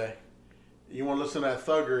time today. You want to listen to that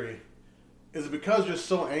thuggery. Is it because you're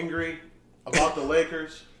so angry about the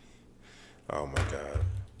Lakers? Oh my God.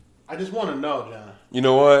 I just want to know, John. You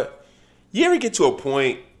know what? You ever get to a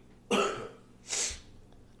point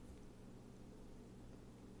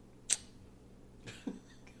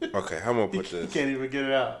okay, how am I gonna put this? You can't even get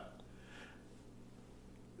it out.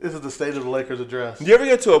 This is the State of the Lakers address. You ever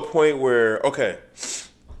get to a point where, okay,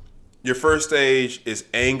 your first stage is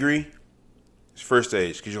angry? It's first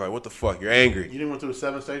stage, because you're like, what the fuck? You're angry. You didn't went through the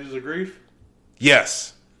 7 stages of grief?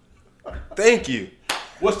 Yes. Thank you.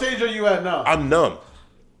 What stage are you at now? I'm numb.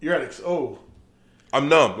 You're at I'm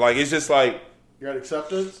numb. Like, it's just like, you're at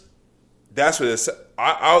acceptance? that's what it's,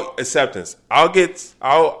 I'll acceptance. I'll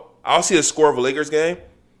see the score of a Lakers game,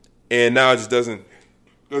 and now it just doesn't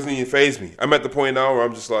even faze me. I'm at the point now where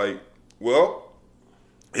I'm just like, well,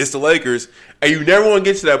 it's the Lakers. And you never want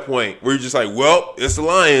to get to that point where you're just like, well, it's the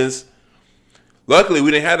Lions. Luckily,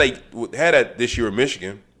 we didn't have that this year in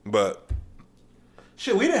Michigan, but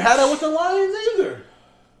shit, we didn't have that with the Lions either.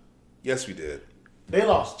 yes, we did. They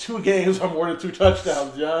lost 2 games by more than 2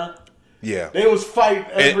 touchdowns, John. Yeah. They was fighting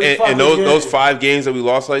every and those 5 games that we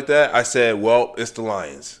lost like that, I said, well, it's the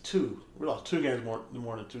Lions. 2. We lost 2 games more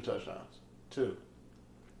than 2 touchdowns. 2.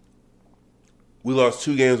 We lost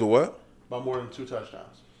 2 games with what? By more than 2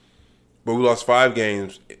 touchdowns. But we lost 5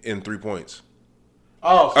 games in 3 points.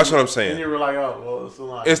 Oh, so that's what I'm saying. And you were like, oh, well, it's the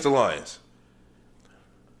Lions. It's the Lions.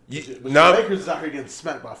 But the Lakers is out here getting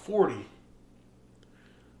smacked by 40.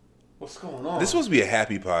 What's going on? This is supposed to be a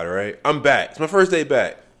happy pod, right? I'm back. It's my first day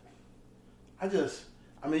back.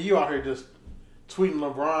 You out here just tweeting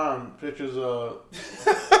LeBron pictures of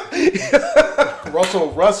Russell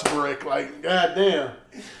Westbrook. Like, goddamn.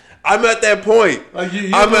 I'm at that point. Like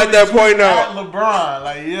I'm at that point now. At LeBron,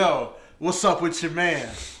 like, yo, what's up with your man?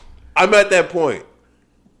 I'm at that point.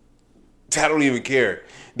 I don't even care.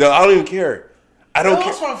 No, I don't even care. I don't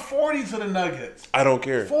care. They lost 40 to the Nuggets. I don't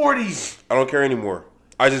care. 40. I don't care anymore.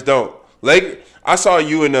 I just don't. I saw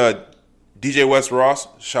you and DJ West Ross.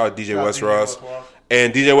 Shout out DJ West Ross.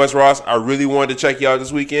 And DJ West Ross, I really wanted to check you out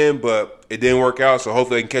this weekend, but it didn't work out, so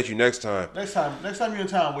hopefully I can catch you next time. Next time you're in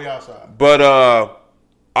town, we outside. But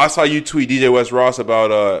I saw you tweet DJ West Ross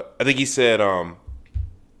about, I think he said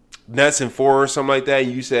Nets in 4 or something like that,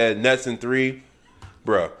 and you said Nets in 3.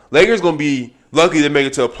 Bruh, Lakers going to be lucky to make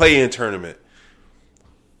it to a play-in tournament.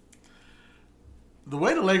 The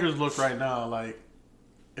way the Lakers look right now, like,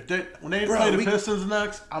 when they play the Pistons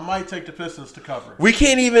next, I might take the Pistons to cover. I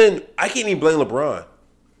can't even blame LeBron.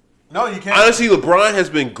 No, you can't. Honestly, LeBron has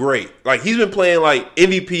been great. Like, he's been playing like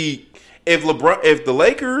MVP. If the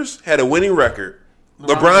Lakers had a winning record,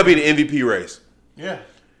 LeBron be the MVP race. Yeah.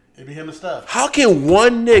 It'd be him and Steph. How can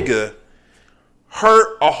one nigga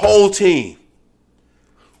hurt a whole team?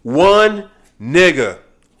 One nigga.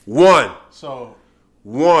 One. So,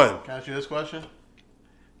 one. Can I ask you this question?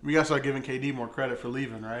 We gotta start giving KD more credit for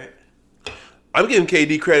leaving, right? I'm giving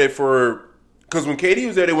KD credit because when KD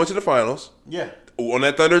was there, they went to the finals. Yeah. On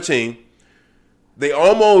that Thunder team, they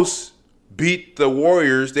almost beat the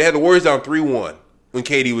Warriors. They had the Warriors down 3-1 when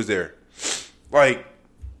KD was there. Like,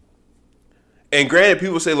 and granted,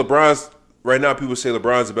 people say LeBron's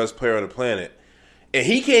the best player on the planet, and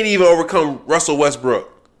he can't even overcome Russell Westbrook.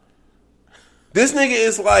 This nigga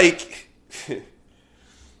is like,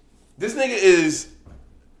 this nigga is.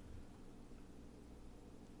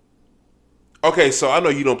 Okay, so I know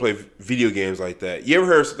you don't play video games like that. You ever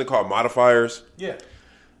heard of something called modifiers? Yeah.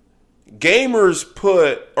 Gamers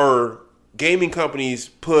gaming companies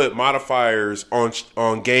put modifiers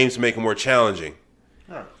on games to make them more challenging.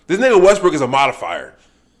 Right. This nigga Westbrook is a modifier.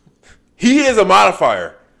 He is a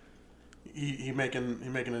modifier. He's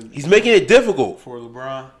making it difficult for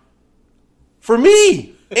LeBron. For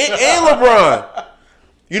me and LeBron.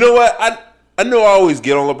 You know what? I know I always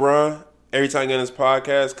get on LeBron every time I get on this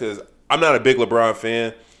podcast because I'm not a big LeBron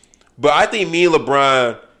fan. But I think me and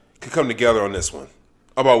LeBron could come together on this one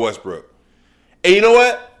about Westbrook. And you know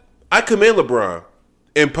what? I commend LeBron.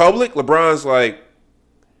 In public, LeBron's like,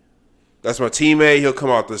 that's my teammate. He'll come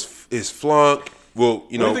out his flunk. Well,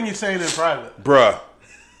 you know. What do you think he's saying in private? Bruh.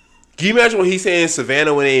 Can you imagine what he's saying in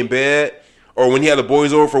Savannah when they in bed? Or when he had the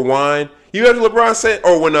boys over for wine? You imagine LeBron said,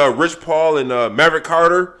 or when Rich Paul and Maverick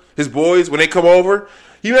Carter, his boys, when they come over?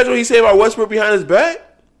 You imagine what he said about Westbrook behind his back?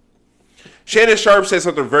 Shannon Sharp said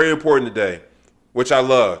something very important today, which I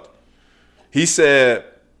loved. He said,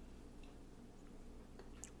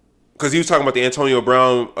 because he was talking about the Antonio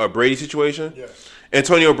Brown Brady situation. Yes.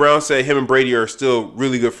 Antonio Brown said him and Brady are still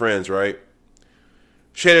really good friends, right?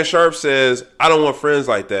 Shannon Sharp says, I don't want friends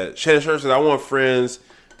like that. Shannon Sharp says, I want friends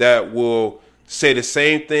that will say the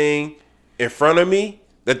same thing in front of me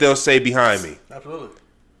that they'll say behind me. Absolutely.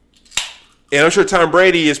 And I'm sure Tom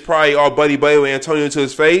Brady is probably all buddy-buddy with Antonio to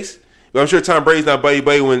his face. But I'm sure Tom Brady's not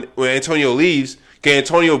buddy-buddy when Antonio leaves. Okay,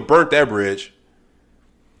 Antonio burnt that bridge.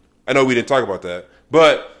 I know we didn't talk about that.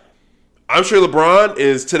 But I'm sure LeBron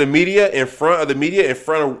is to the media, in front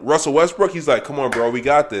of Russell Westbrook. He's like, "Come on, bro, we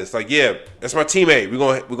got this." Like, yeah, that's my teammate.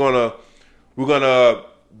 We're gonna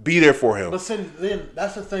be there for him. But then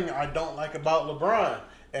that's the thing I don't like about LeBron,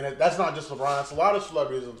 and that's not just LeBron. It's a lot of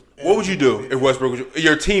celebrities. What would you do if Westbrook was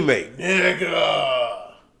your teammate?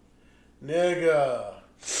 Nigga.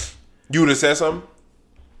 You would have said something.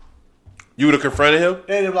 You would have confronted him.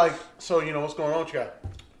 They'd be like, "So you know what's going on, with you guy?"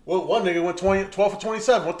 Well, one nigga went 12 for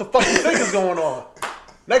 27. What the fuck you think is going on?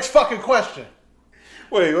 Next fucking question.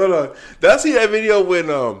 Wait, hold on. Did I see that video when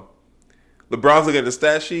LeBron's looking at the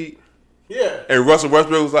stat sheet? Yeah. And Russell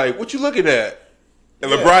Westbrook was like, "What you looking at?"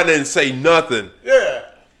 And LeBron didn't say nothing. Yeah.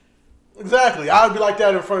 Exactly. I would be like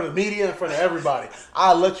that in front of the media, in front of everybody.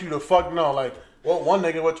 I'll let you the fuck know. Like, well, one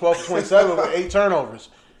nigga went 12 for 27 with 8 turnovers.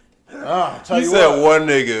 I tell you what. He said one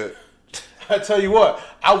nigga. I tell you what.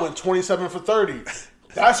 I went 27 for 30.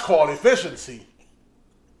 That's called efficiency.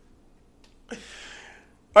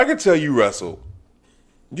 I can tell you, Russell.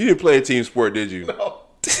 You didn't play a team sport, did you? No.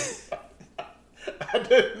 I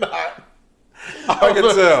did not. I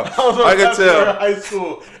can tell. I can tell. In high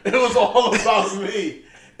school, it was all about me.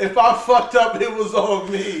 If I fucked up, it was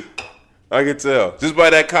on me. I can tell. Just by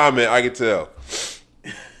that comment, I can tell.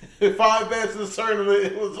 If I advanced the tournament,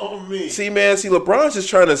 it was on me. See, LeBron's just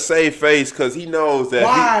trying to save face because he knows that.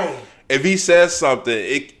 Why? If he says something,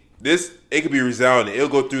 it could be resounding. It'll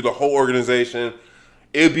go through the whole organization.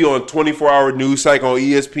 It'll be on 24-hour news cycle on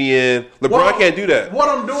ESPN. LeBron can't do that. What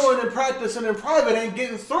I'm doing in practice and in private ain't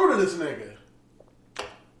getting through to this nigga.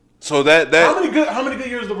 So that how many good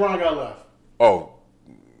years LeBron got left? Oh,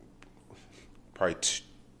 probably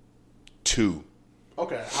 2.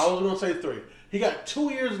 Okay, I was gonna say 3. He got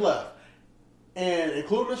 2 years left, and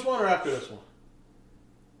including this one or after this one.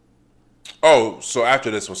 Oh, so after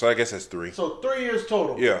this one, so I guess that's 3. So 3 years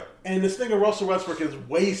total. Yeah. And this nigga Russell Westbrook is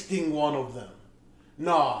wasting one of them.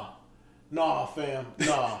 Nah, fam,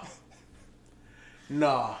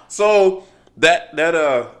 nah. So that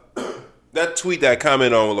tweet, that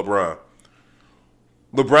comment on LeBron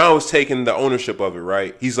was taking the ownership of it,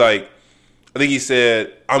 right? He's like, I think he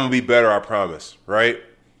said, "I'm gonna be better, I promise." Right?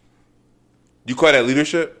 You call that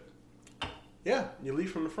leadership? Yeah, you lead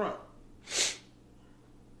from the front.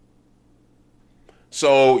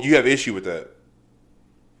 So you have issue with that?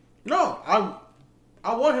 No,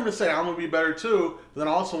 I want him to say I'm gonna be better too. But then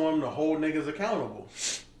I also want him to hold niggas accountable.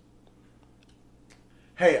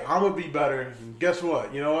 Hey, I'm gonna be better. And guess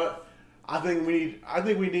what? You know what? I think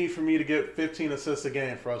we need for me to get 15 assists a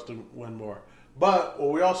game for us to win more. But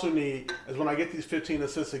what we also need is when I get these 15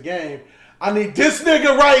 assists a game, I need this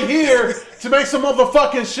nigga right here to make some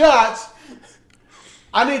motherfucking shots.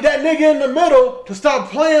 I need that nigga in the middle to stop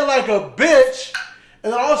playing like a bitch.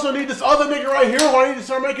 And I also need this other nigga right here who I need to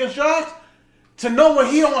start making shots to know when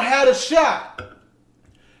he don't have a shot.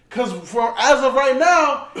 Because as of right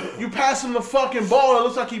now, you pass him the fucking ball, it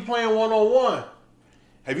looks like he's playing one-on-one.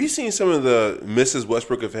 Have you seen some of the misses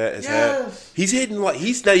Westbrook has Yes. had? He's hitting like,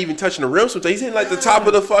 he's not even touching the rim sometimes. He's hitting like the top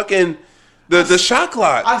of the fucking the shot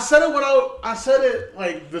clock. I said it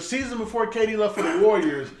like the season before KD left for the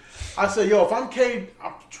Warriors. I said, yo, if I'm KD,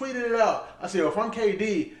 I tweeted it out. I said, yo, if I'm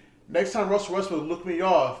KD, next time Russell Westbrook look me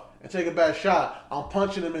off and take a bad shot, I'm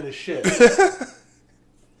punching him in his shit.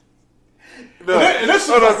 No, and this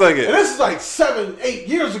is like 7-8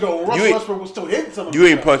 years ago when Russell ain't- Westbrook was still hitting some of You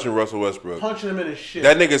these ain't guys. punching Russell Westbrook. Punching him in his shit.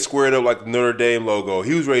 That nigga squared up like the Notre Dame logo.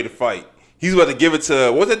 He was ready to fight. He was about to give it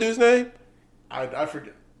to what's that dude's name? I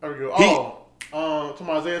forget. To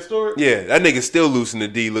Isaiah Stewart. Yeah, that nigga still loose in the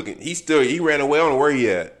D. Looking, he ran away. I don't know where he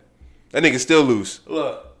at. That nigga still loose.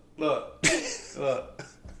 Look.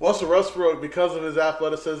 Russell Westbrook, because of his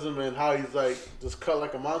athleticism and how he's like just cut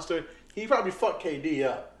like a monster, he probably fucked KD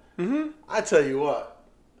up. Mm-hmm. I tell you what.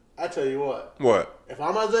 What? If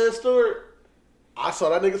I'm Isaiah Stewart, I saw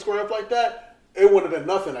that nigga square up like that. It wouldn't have been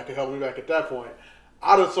nothing that could help me back at that point.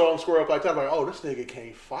 I'd have saw him square up like that. Like, oh, this nigga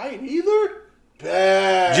can't fight either.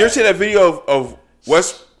 Bad. Did you ever see that video of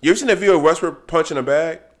West? You ever seen that video of Westbrook punching a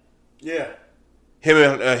bag? Yeah. Him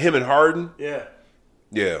and Harden. Yeah.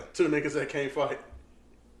 Yeah. Two niggas that can't fight.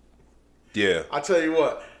 Yeah. I tell you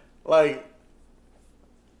what, like,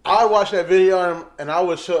 I watched that video and I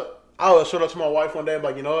was showed up to my wife one day and be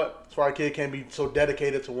like, you know what? This our kid can't be so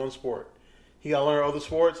dedicated to one sport. He gotta learn other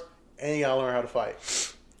sports and he gotta learn how to fight.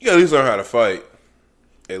 You gotta at least learn how to fight.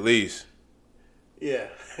 At least. Yeah.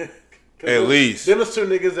 At least. Them was two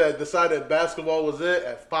niggas that decided basketball was it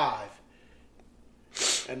at 5.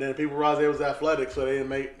 And then people realized they was athletic, so they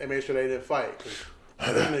made sure they didn't fight.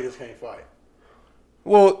 Because them niggas can't fight.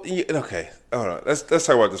 Well, okay. Hold on. Let's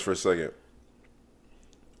talk about this for a second.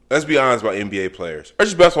 Let's be honest about NBA players. Or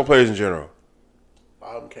just basketball players in general. A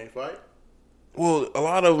lot of them can't fight. Well, a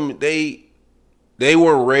lot of them, they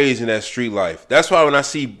weren't raised in that street life. That's why when I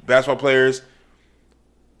see basketball players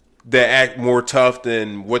that act more tough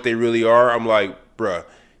than what they really are, I'm like, bruh,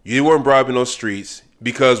 you weren't brought up in those streets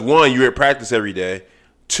because, one, you're at practice every day.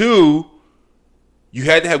 2, you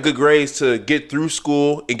had to have good grades to get through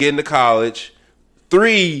school and get into college.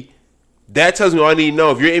 3, that tells me all I need to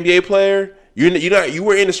know. If you're an NBA player, you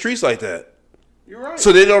were in the streets like that. You're right.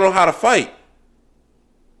 So they don't know how to fight.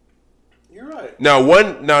 You're right. Now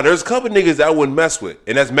there's a couple niggas that I wouldn't mess with,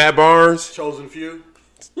 and that's Matt Barnes, Chosen few.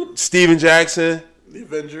 Steven Jackson, The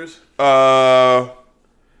Avengers.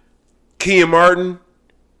 Kean Martin.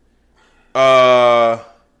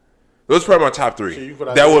 Those are probably my top 3. So you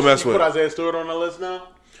put that would mess you with. put Isaiah Stewart on the list now?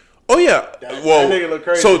 Oh yeah. That Well, nigga look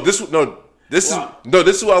crazy. so this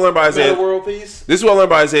is what I learned by Isaiah. Meta world peace. This is what I learned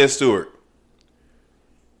by Isaiah Stewart.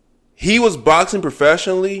 He was boxing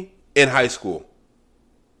professionally in high school.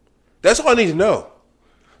 That's all I need to know.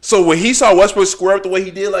 So when he saw Westbrook square up the way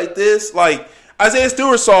he did like this, like Isaiah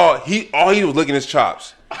Stewart saw, all he was licking his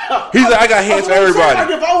chops. He's like, I got hands for everybody. Like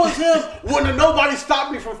if I was him, wouldn't have nobody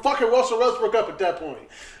stopped me from fucking Russell Westbrook up at that point.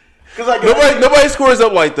 Because like Nobody scores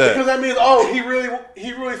up like that. Because that means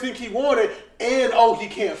he really think he won it, and he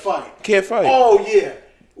can't fight. Can't fight. Oh yeah,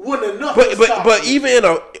 wouldn't have nothing. But even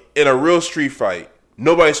in a real street fight,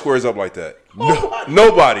 nobody squares up like that.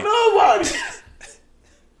 Nobody. Nobody.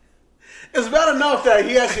 It's bad enough that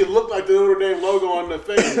he actually looked like the Notre Dame logo on the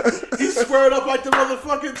face. He squared up like the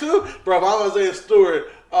motherfucker too. Bro, if I was Isaiah Stewart,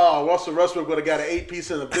 Russell Westbrook would have got an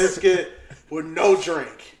 8-piece and a biscuit with no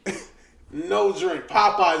drink. No drink.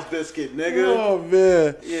 Popeye's biscuit, nigga. Oh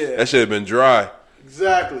man. Yeah. That should have been dry.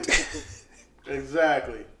 Exactly.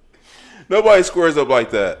 Exactly. Nobody squares up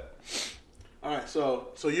like that. All right,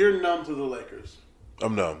 so you're numb to the Lakers.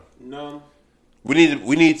 I'm numb. Numb. We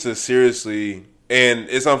need to seriously, and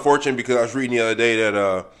it's unfortunate because I was reading the other day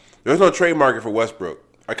that there's no trade market for Westbrook.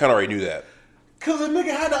 I kind of already knew that. Because the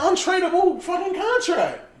nigga had an untradeable fucking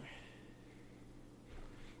contract.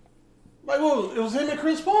 Like, well, it was him and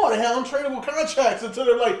Chris Paul. They had untradeable contracts until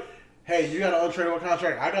they're like, hey, you got an untradeable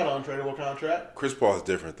contract. I got an untradeable contract. Chris Paul is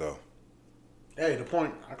different, though. Hey,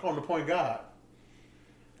 I call him the point guard.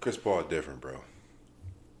 Chris Paul is different, bro.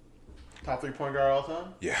 Top 3 point guard all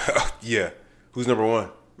time? Yeah. Yeah. Who's number 1?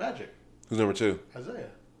 Magic. Who's number 2? Isaiah.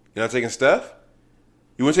 You're not taking Steph?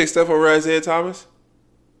 You want to take Steph over Isaiah Thomas?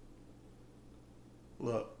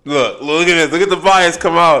 Look at this. Look at the bias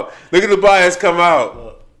come out. Look.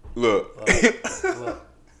 Look.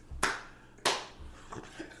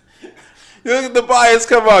 Look at the bias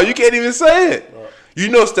come out. You can't even say it. Look. You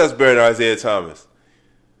know Steph's better than Isaiah Thomas.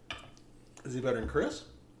 Is he better than Chris?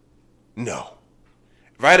 No.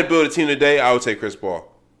 If I had to build a team today, I would take Chris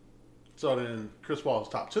Paul. So then Chris Paul is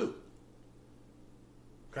top 2.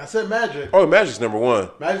 I said Magic. Oh, Magic's number 1.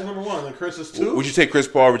 Magic's number 1, then Chris is 2? Would you take Chris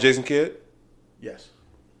Paul over Jason Kidd? Yes.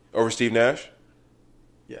 Over Steve Nash?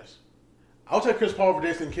 Yes. I'll take Chris Paul over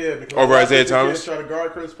Jason Kidd because over Isaiah Jason Thomas? Kidd tried to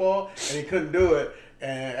guard Chris Paul and he couldn't do it.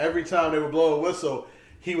 And every time they would blow a whistle,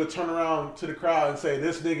 he would turn around to the crowd and say,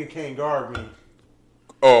 "This nigga can't guard me."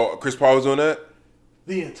 Oh, Chris Paul was doing that?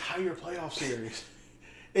 The entire playoff series.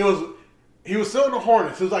 He was still in the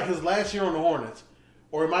Hornets. It was like his last year on the Hornets.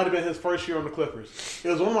 or it might have been his first year on the Clippers. It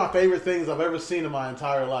was one of my favorite things I've ever seen in my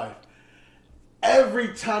entire life. Every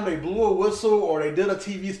time they blew a whistle or they did a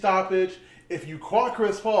TV stoppage, if you caught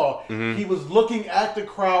Chris Paul, he was looking at the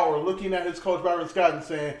crowd or looking at his coach, Byron Scott, and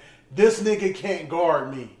saying, "This nigga can't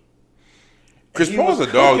guard me." Chris Paul's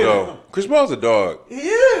a dog, though. Chris Paul's a dog. He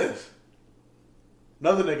is.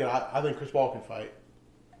 Another nigga I think Chris Paul can fight.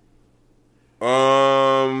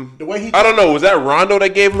 The way he I don't know. Was that Rondo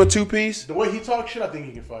that gave him a 2-piece? The way he talks shit, I think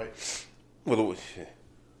he can fight. What do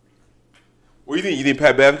you think? You think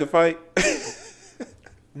Pat Bev can fight?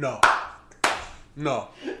 No.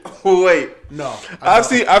 Wait. No. I've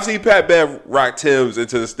seen Pat Bev rock Timbs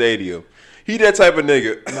into the stadium. He that type of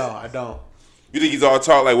nigga. No, I don't. You think he's all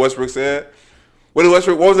talk like Westbrook said? What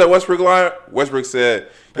was that Westbrook line? Westbrook said,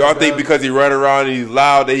 y'all think because he run around and he's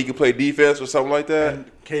loud that he can play defense or something like that?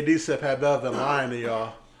 And KD said Pat Bev been lying to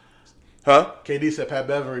y'all. Huh? KD said Pat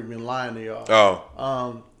Bev been lying to y'all.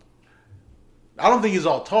 Oh. I don't think he's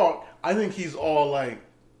all talk. I think he's all like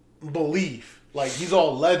belief. Like he's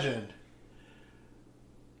all legend.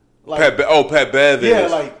 Like Pat Bev is. Yeah,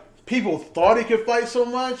 like people thought he could fight so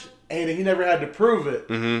much, and he never had to prove it.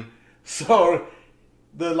 Mm-hmm. So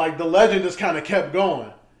the legend just kind of kept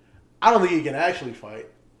going. I don't think he can actually fight.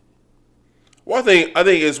 Well, I think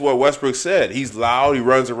it's what Westbrook said. He's loud. He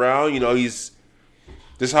runs around. You know, this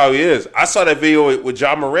is how he is. I saw that video with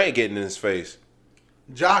Ja Morant getting in his face.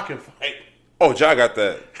 Ja can fight. Oh, Ja got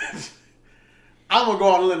that. I'm gonna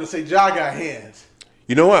go on a limb and say Ja got hands.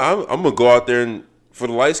 You know what? I'm gonna go out there and for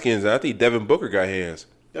the light skins. I think Devin Booker got hands.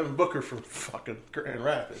 Devin Booker from fucking Grand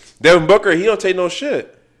Rapids. Devin Booker, he don't take no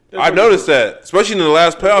shit. I've noticed that, especially in the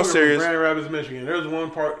last playoff series. Grand Rapids, Michigan. There's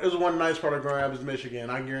one nice part of Grand Rapids, Michigan.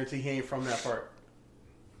 I guarantee he ain't from that part.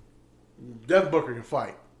 Devin Booker can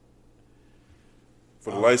fight.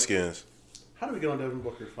 For the light skins. How do we get on Devin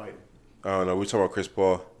Booker fighting? I don't know. We talking about Chris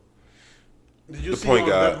Paul. Did you see point on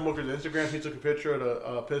guard. Devin Booker's Instagram? He took a picture of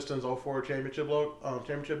the Pistons 04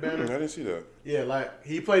 championship banner. I didn't see that. Yeah, like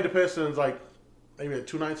he played the Pistons like maybe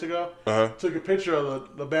 2 nights ago. Took a picture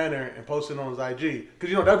of the banner and posted it on his IG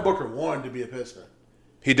because Devin Booker wanted to be a Piston.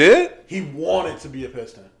 He did? He wanted to be a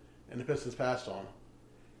Piston, and the Pistons passed on him.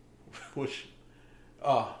 Which,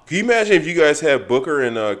 can you imagine if you guys had Booker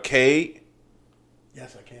and Cade?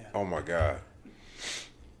 Yes, I can. Oh my God.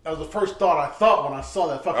 That was the first thought I thought when I saw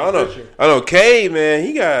that fucking picture. I know. Cade,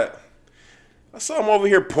 man, I saw him over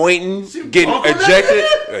here pointing, getting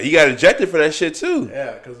ejected. He got ejected for that shit too.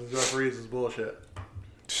 Yeah, because the referees is bullshit.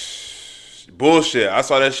 Bullshit. I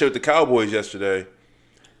saw that shit with the Cowboys yesterday.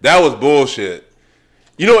 That was bullshit.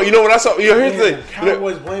 You know what I saw? Here's the thing.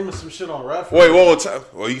 Cowboys blaming some shit on referees. Wait, well,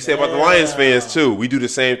 you can say about the Lions fans too. We do the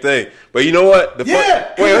same thing. But you know what? Wait,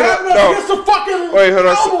 against the fucking Cowboys.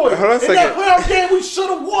 Hold on a second. In that playoff game, we should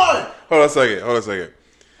have won. Hold on a second.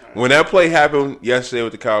 When that play happened yesterday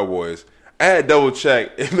with the Cowboys, I had to double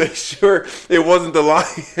check and make sure it wasn't the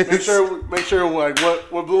Lions. Make sure like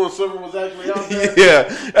what blue and silver was actually out there.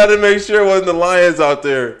 Yeah, I had to make sure it wasn't the Lions out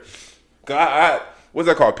there. What's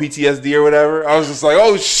that called? PTSD or whatever? I was just like,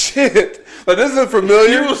 oh shit. Like, this isn't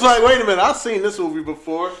familiar. He was like, wait a minute, I've seen this movie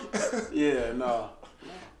before. Yeah, no.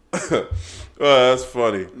 That's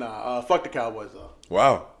funny. Nah, fuck the Cowboys though.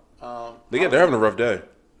 Wow. They're having a rough day.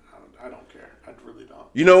 I don't care. I really don't.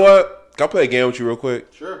 You know what? Can I play a game with you real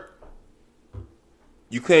quick? Sure.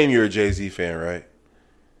 You claim you're a Jay-Z fan, right?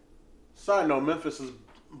 Side note, Memphis is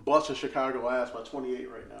busting Chicago ass by 28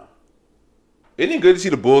 right now. Isn't it good to see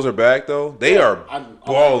the Bulls are back, though? They are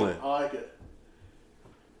balling. I like it.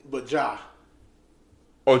 But Ja.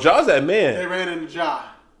 Oh, Ja's that man. They ran into Ja.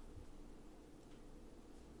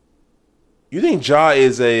 You think Ja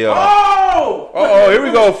is a... Oh, here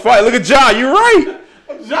we go. Fight. Look at Ja. You're right.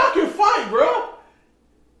 Ja can fight, bro.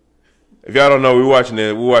 If y'all don't know, we're watching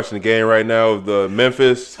the game right now of the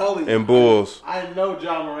Memphis and Bulls. I know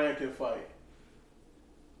Ja Morant can fight.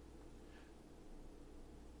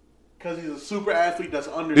 Because he's a super athlete that's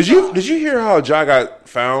under. Did you hear how Ja got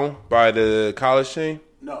found by the college team?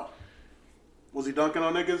 No. Was he dunking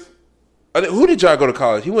on niggas? Who did Ja go to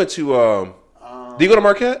college? He went to. Did he go to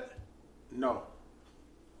Marquette? No.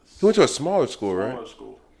 He went to a smaller school, right? Smaller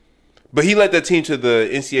school. But he led that team to the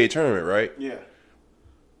NCAA tournament, right? Yeah.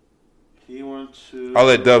 He went to. I'll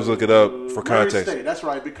let Dubs look it up for context. Murray State. That's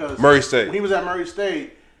right, because Murray State. When he was at Murray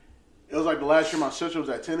State, it was like the last year my sister was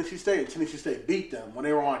at Tennessee State, and Tennessee State beat them when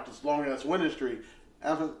they were on like this long ass winning streak.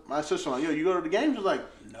 After my sister was like, yo, you go to the games? She's like,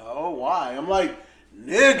 no, why? I'm like,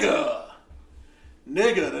 nigga,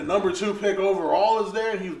 the number 2 pick overall is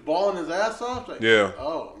there, and he was balling his ass off. Like, yeah.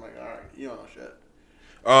 Oh, I'm like, all right, you don't know shit.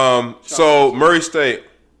 So Murray State.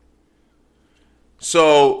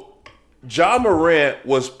 So Ja Morant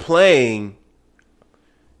was playing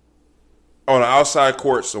on an outside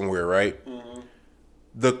court somewhere, right? Mm-hmm.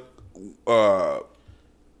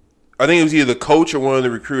 I think it was either the coach or one of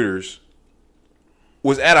the recruiters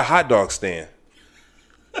was at a hot dog stand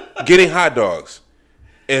getting hot dogs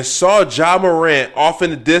and saw Ja Morant off in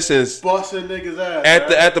the distance busting niggas ass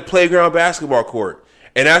at the playground basketball court.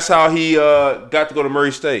 And that's how he got to go to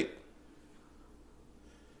Murray State.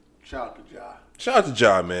 Shout out to Ja. Shout out to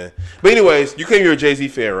Ja, man. But anyways, you claim you're a Jay-Z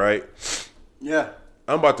fan, right? Yeah.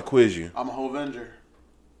 I'm about to quiz you. I'm a Hovenger.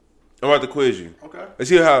 I'm about to quiz you. Okay.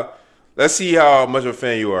 Let's see how much of a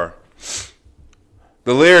fan you are.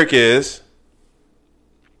 The lyric is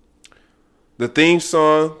the theme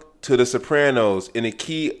song to The Sopranos in the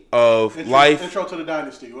key of life. Intro to the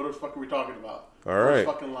Dynasty. What the fuck are we talking about? All right.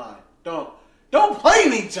 Fucking line. Don't play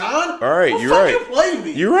me, John. All right, you're right. You play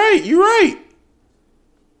me. You're right.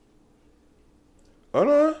 Hold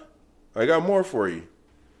on. I got more for you.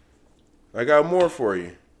 This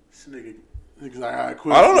nigga's like, all right,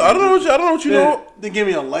 quick. I don't know what you know. Then give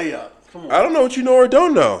me a layup. Come on. I don't know what you know or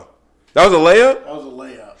don't know. That was a layup? That was a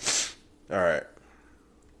layup. All right.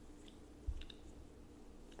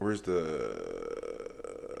 Where's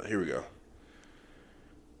the... Here we go.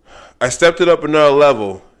 I stepped it up another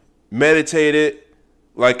level. Meditated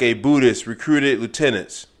like a Buddhist. Recruited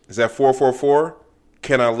lieutenants. Is that 444?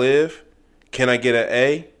 Can I live? Can I get an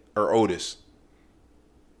A? Or Otis?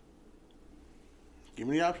 Give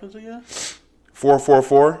me the options again.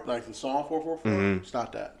 444? Like the song 444? Mm-hmm. It's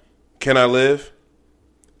not that. Can I live?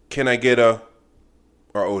 Can I get a...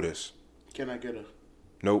 Or Otis? Can I get a...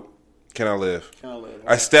 Nope. Can I live? Can I live?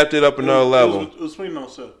 I stepped it up another level. It was between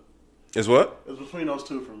those two. Is what? It was between those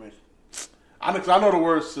two for me. I know the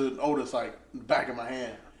words to Otis like in the back of my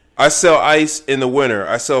hand. I sell ice in the winter.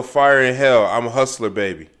 I sell fire in hell. I'm a hustler,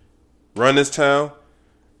 baby. Run this town.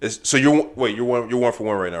 So you're one for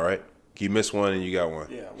one right now, right? You missed one and you got one.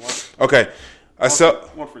 Yeah, one. Okay.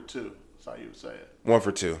 One for two. That's how you would say it. 1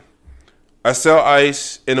 for 2. I sell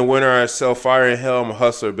ice in the winter. I sell fire in hell. I'm a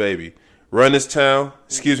hustler, baby. Run this town.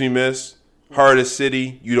 Excuse me, miss. Hardest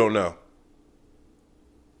city. You don't know.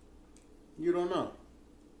 You don't know.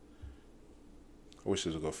 I wish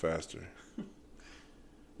this would go faster.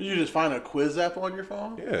 Did you just find a quiz app on your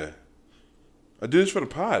phone? Yeah. I do this for the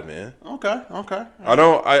pod, man. Okay.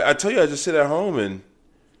 I tell you, I just sit at home and...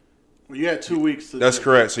 Well, you had 2 weeks to... That's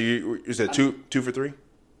correct. So you said two for 3?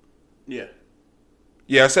 Yeah.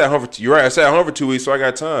 Yeah, I sat at home for... You're right. I sat at home for 2 weeks, so I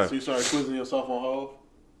got time. So you started quizzing yourself on Hove?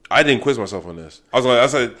 I didn't quiz myself on this. I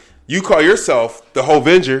said, you call yourself the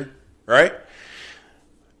Hovenger, right?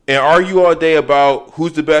 And argue all day about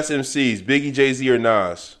who's the best MCs, Biggie, Jay-Z, or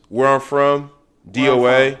Nas. Where I'm from,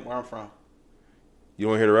 DOA. Where I'm from. You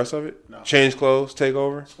want to hear the rest of it? No. Change clothes, take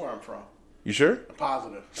over? That's where I'm from. You sure? I'm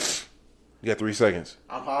positive. You got 3 seconds.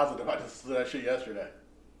 I'm positive. I just did that shit yesterday.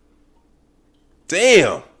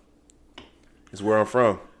 Damn. It's where I'm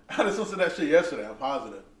from. I just listened to that shit yesterday. I'm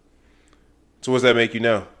positive. So what's that make you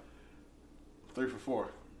now? 3 for 4. All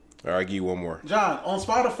right, I'll give you one more. John, on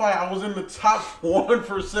Spotify, I was in the top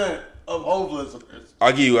 1% of Hove listeners.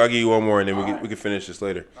 I'll give you one more, and then we can finish this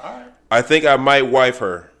later. All right. I think I might wife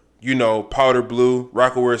her. You know, powder blue,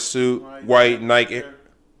 Rockaware suit, white Nike.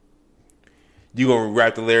 You gonna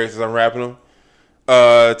rap the lyrics as I'm rapping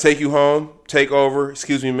them? Take you home, take over.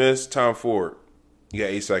 Excuse me, miss. Tom Ford. You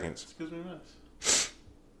got 8 seconds. Excuse me, miss.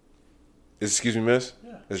 Is excuse me, miss?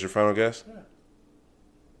 Yeah. Is your final guess? Yeah.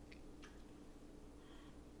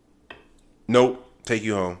 Nope. Take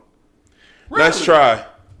you home. Really? Let's try.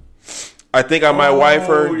 I think I might wife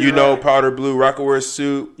her. You know, right. powder blue, Rockaware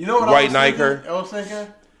suit, You know what white I Nike. was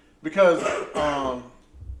thinking? Because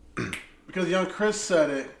Young Chris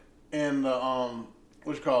said it in the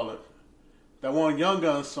what you call it? That one Young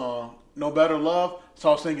Gun song, No Better Love. So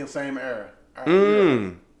I was thinking same era.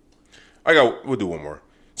 Right, We'll do one more.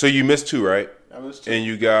 So you missed 2, right? I missed 2. And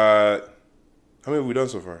you got, how many have we done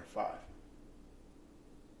so far? 5.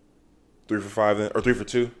 3 for 5 then, or 3 for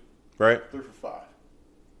 2, right? 3 for 5.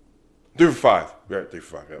 3 for 5. Right, 3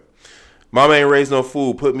 for 5. Yep. Mama ain't raised no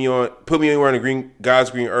fool. Put me anywhere on the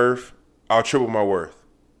God's green earth. I'll triple my worth.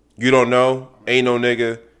 You don't know, ain't no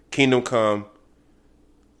nigga. Kingdom come.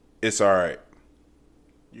 It's all right.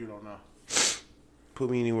 You don't know. Put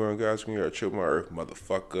me anywhere on God's green earth. Triple my earth,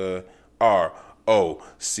 motherfucker.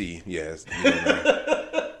 ROC. Yes.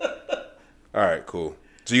 All right, cool.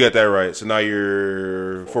 So you got that right. So now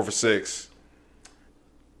you're 4 for 6.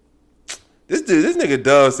 This nigga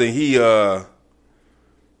does think he damn,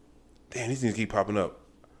 these things keep popping up.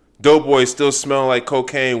 Dope boy still smelling like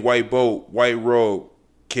cocaine, white boat, white robe.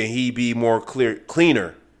 Can he be more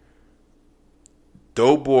cleaner?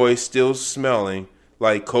 Dope boy still smelling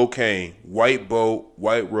like cocaine. White boat,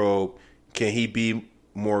 white robe. Can he be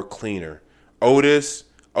more cleaner? Otis,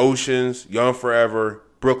 Oceans, Young Forever,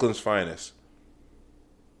 Brooklyn's Finest.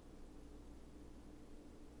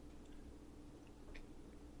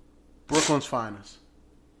 Brooklyn's Finest.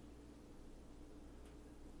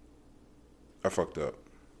 I fucked up.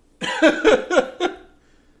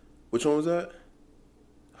 Which one was that?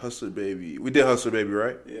 Hustler Baby. We did Hustler Baby,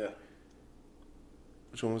 right? Yeah.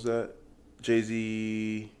 Which one was that?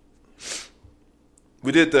 Jay-Z.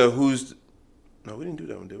 We did the Who's. No, we didn't do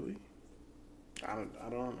that one, did we? I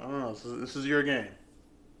don't know. This is your game.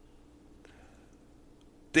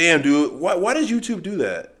 Damn, dude. Why does YouTube do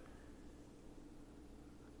that?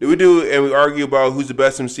 Did we do and we argue about who's the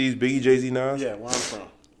best MCs? Biggie, Jay-Z, Nas? Yeah, where I'm from.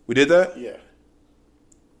 We did that? Yeah.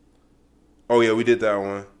 Oh yeah, we did that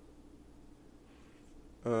one.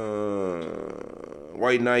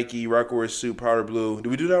 White Nike, Rockaway suit, powder blue. Did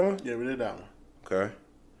we do that one? Yeah, we did that one. Okay.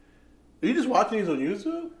 Are you just watching these on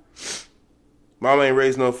YouTube? Mama ain't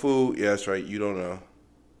raised no food. Yeah, that's right. You don't know.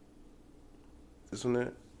 This one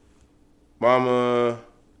there? Mama,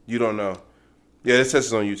 you don't know. Yeah, this test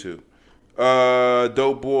is on YouTube.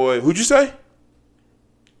 Dope boy. Who'd you say?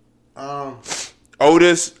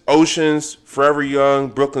 Otis, Oceans, Forever Young,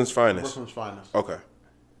 Brooklyn's Finest. Brooklyn's Finest. Okay.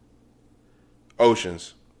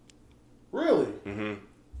 Oceans. Really? Mm-hmm.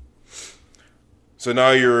 So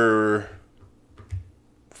now you're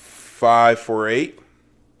 5 for 8.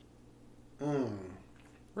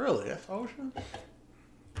 Really? That's Ocean?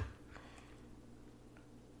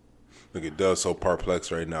 Look at Doug so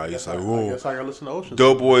perplexed right now. He's like, I whoa. guess I gotta listen to Ocean.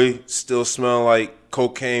 Dope boy still smell like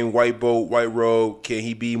cocaine, white boat, white robe. Can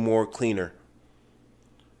he be more cleaner?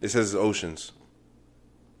 It says Oceans.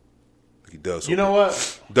 Look at Doug. So you know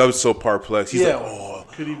what? Doug's so perplexed. He's like, oh,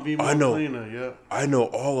 could he be more I know. cleaner? Yeah. I know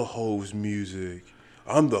all of Hove's music.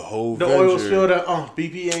 I'm the Hove The Avenger. oil spill that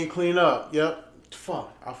BP ain't clean up. Yep.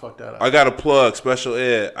 Fuck. I fucked that up. I got to plug special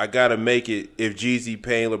ed. I got to make it. If Jeezy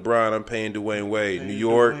paying LeBron, I'm paying Dwayne Wade. New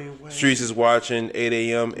York, Streets is watching, 8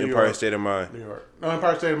 a.m., Empire State of Mind. New York. No,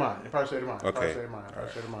 Empire State of Mind. Empire State of Mind. Okay. Empire State of Mind. Empire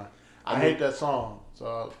State of Mind. I hate that song.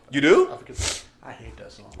 So You do? I hate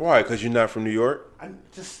that song. Why? Because you're not from New York?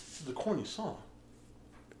 This is the corny song.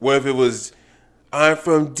 What if it was, I'm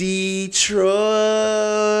from Detroit?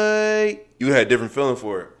 You had a different feeling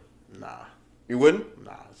for it. Nah. You wouldn't?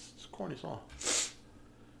 Nah, it's a corny song.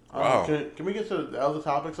 Wow. Can we get to the other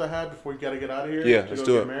topics I had before we gotta get out of here? Yeah, to let's go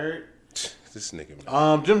do get it. Married. This nigga,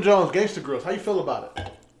 man. Jim Jones, Gangsta Grills. How you feel about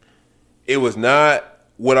it? It was not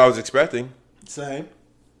what I was expecting. Same.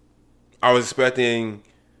 I was expecting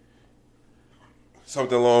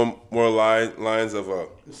something along more lines of The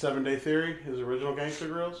 7 Day Theory, his original Gangsta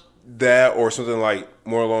Grills. that, or something like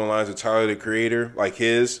more along the lines of Tyler the Creator, like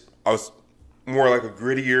his. I was more like a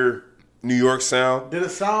grittier New York sound. Did it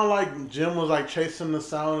sound like Jim was like chasing the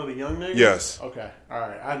sound of the young niggas? Yes. Okay. All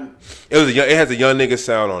right. It has a young nigga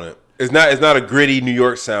sound on it. It's not a gritty New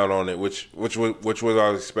York sound on it, which was what I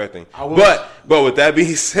was expecting. But with that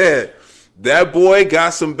being said, that boy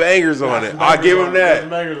got some bangers on it. I'll give him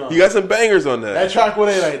that. He got some bangers on that. That track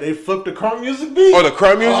where they flipped the crunk music beat. Oh, the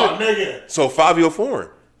crunk music? Oh, nigga. So Fabio Foreign.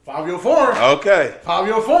 Fabio Foreign. Okay.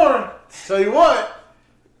 Fabio Foreign. Tell you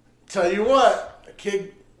what, a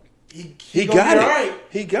kid. He got it. Right.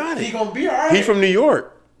 He got it. He gonna be all right. He from New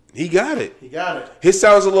York. He got it. He got it. His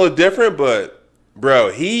sound's a little different, but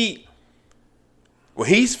bro, when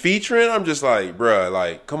he's featuring, I'm just like, bro,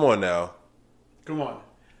 like, come on now. Come on.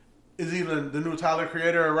 Is he the new Tyler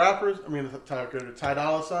Creator of rappers? I mean, Tyler Creator, Ty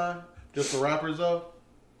Dolla $ign, just for rappers though.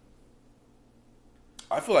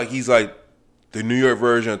 I feel like he's like the New York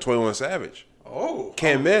version of 21 Savage. Oh,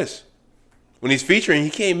 Can't miss. When he's featuring,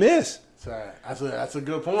 he can't miss. That's a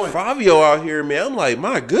good point. Fabio out here, man. I'm like,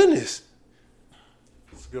 my goodness.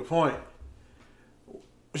 That's a good point. What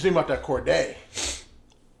you think about that Corday?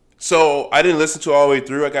 So I didn't listen to it all the way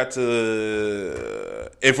through. I got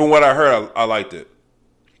to, and from what I heard, I liked it.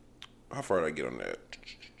 How far did I get on that?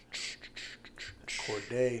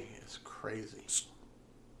 Corday is crazy.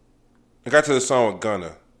 I got to the song with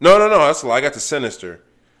Gunna. No, that's a lie. I got to Sinister.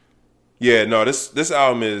 Yeah, no, this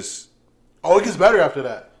album is. Oh, it gets better after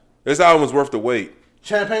that. This album was worth the wait.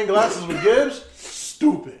 Champagne Glasses with Gibbs?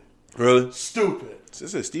 Stupid. Really? Stupid. Is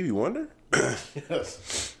this a Stevie Wonder?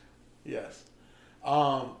 Yes.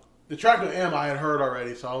 The track with M I had heard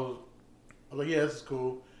already, so I was like, yeah, this is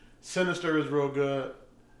cool. Sinister is real good.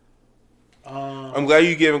 I'm glad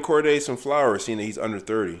you giving Corday some flowers, seeing that he's under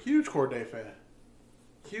 30. Huge Corday fan.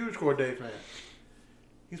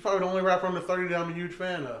 He's probably the only rapper under 30 that I'm a huge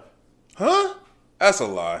fan of. Huh? That's a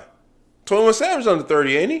lie. 21 Savage under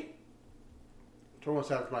 30, ain't he? 21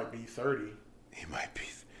 Savage might be 30. He might be.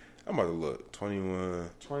 I'm about to look. 21.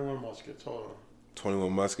 21 Muskets. Hold on.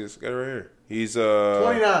 21 Muskets. Got it right here. He's 29.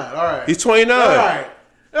 All right. He's 29. All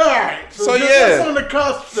right. So that's on the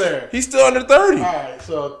cusp there. He's still under 30. All right.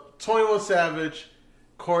 So 21 Savage,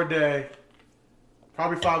 Corday,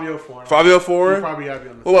 probably Fabio Foreign. Fabio Foreign. Probably have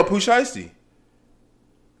you on the. What about Pooh Shiesty?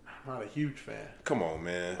 I'm not a huge fan. Come on,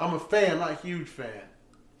 man. I'm a fan, not a huge fan.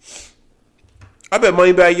 I bet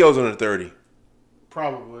Moneybagg Yo's under 30.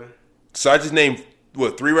 Probably. So I just named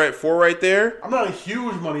what 4 right there. I'm not a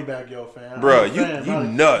huge Moneybagg Yo fan. Bruh, you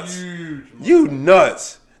nuts. You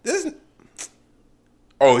nuts.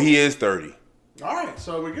 Oh, he is 30. All right,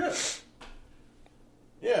 so we're good.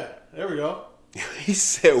 Yeah, there we go. He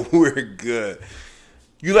said we're good.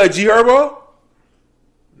 You like G Herbo?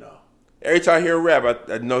 No. Every time I hear a rap,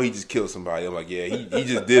 I know he just killed somebody. I'm like, yeah, he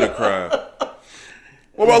just did a crime.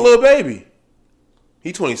 What about Lil Baby?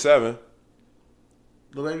 He 27.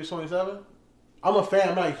 Lil Baby's 27? I'm a fan.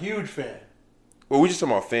 I'm not a huge fan. Well, we just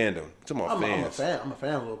talking about fandom. We're talking about fans. I'm a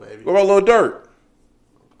fan of Lil Baby. What about Lil Durk?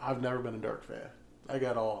 I've never been a Durk fan. I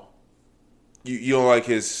got all. You don't like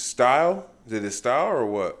his style? Is it his style or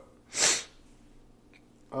what?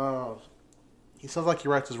 He sounds like he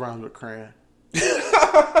writes his rhymes with crayon.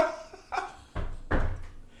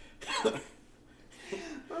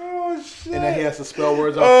 Oh, shit. And then he has to spell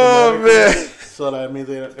words out. Oh, man. So that means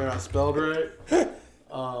they're not spelled right.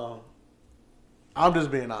 I'm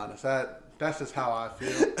just being honest. That's just how I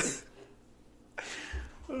feel.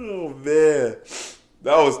 Oh, man.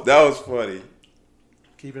 That was funny.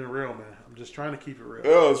 Keeping it real, man. I'm just trying to keep it real.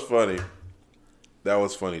 That was funny. That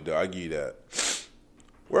was funny, though. I give you that.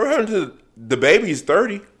 What happened to the baby's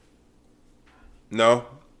 30? No.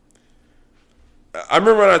 I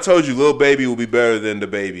remember when I told you Lil Baby will be better than the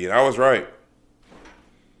baby, and I was right.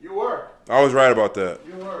 You were. I was right about that.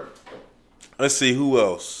 You were. Let's see who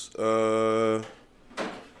else. Trying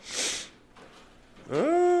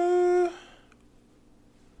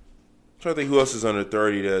to think who else is under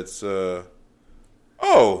 30 that's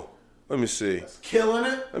let me see. That's killing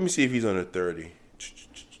it. Let me see if he's under 30.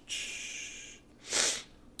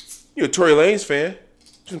 You're a Tory Lanez fan.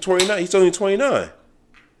 He's 29. He's only 29.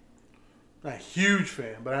 Not a huge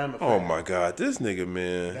fan, but I am a fan. Oh my God, this nigga,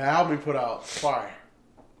 man. The album he put out, fire.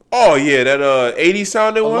 Oh yeah, that 80s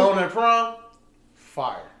sounding one. Alone at Prom,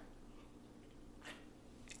 fire.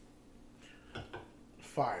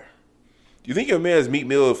 Fire. Do you think your man's Meek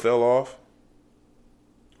Mill fell off?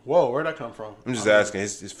 Whoa, where'd that come from? I'm just asking.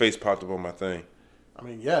 His face popped up on my thing. I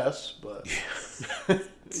mean, yes, but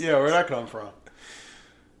yeah, where'd that come from?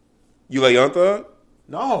 You like Young Thug?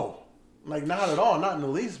 No, like not at all, not in the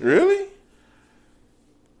least. Really?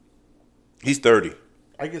 He's 30.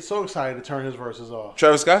 I get so excited to turn his verses off.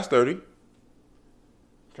 Travis Scott's 30.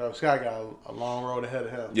 Travis Scott got a long road ahead of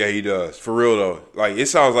him. Yeah, he does. For real though. Like it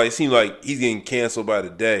seems like he's getting canceled by the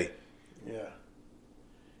day. Yeah.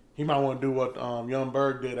 He might want to do what Young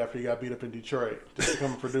Berg did after he got beat up in Detroit. Just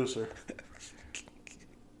become a producer.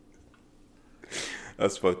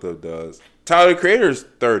 That's fucked up, does. Tyler the Creator's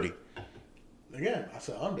 30. Again, I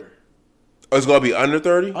said under. Oh, it's gonna be under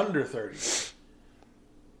 30? Under 30.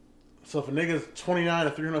 So if a nigga's 29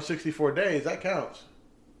 to 364 days, that counts.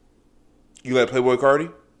 You like Playboy Cardi?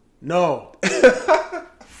 No.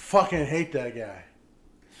 Fucking hate that guy.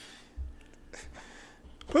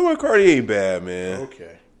 Playboy Cardi ain't bad, man.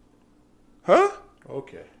 Okay. Huh?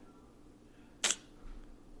 Okay.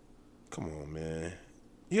 Come on, man.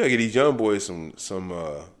 You gotta get these young boys some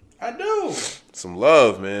I do. some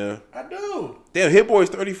love, man. I do. Damn, Hit Boy's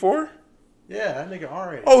 34? Yeah, that nigga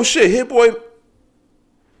already. Oh shit, Hit Boy.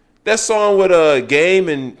 That song with Game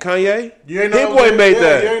and Kanye? You ain't know Hit Boy made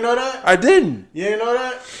that. You ain't know that? I didn't. You ain't know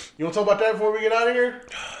that? You want to talk about that before we get out of here?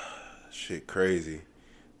 Shit, crazy.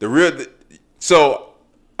 So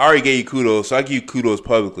I already gave you kudos, so I give you kudos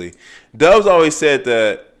publicly. Dubs always said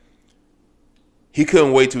that he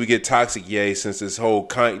couldn't wait till we get Toxic Ye since this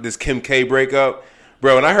Kim K breakup.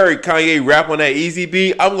 Bro, when I heard Kanye rap on that Easy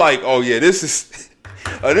beat, I'm like, oh yeah, this is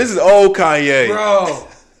old Kanye.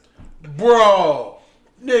 Bro,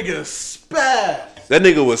 nigga spaz. That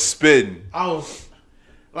nigga was spitting. I was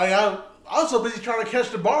so busy trying to catch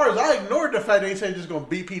the bars, I ignored the fact that he said just gonna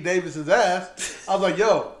beat Pete Davidson's ass. I was like,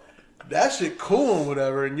 yo, that shit cool and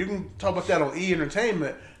whatever, and you can talk about that on E!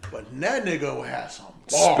 Entertainment, but that nigga has some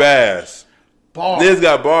bars. Spaz. Bars. Niggas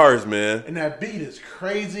got bars, man. And that beat is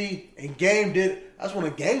crazy. And Game that's one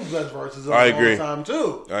of Game's best verses of I all agree. time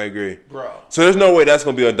too. I agree. Bro. So there's no way that's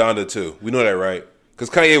gonna be on Donda 2. We know that, right? Because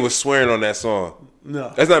Kanye was swearing on that song.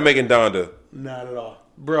 No. That's not making Donda. Not at all.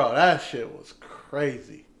 Bro, that shit was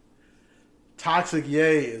crazy. Toxic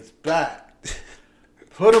Ye is back.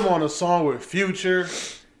 Put him on a song with Future.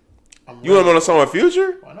 You want him on a song with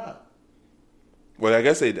Future? Why not? Well, I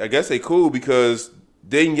guess they cool because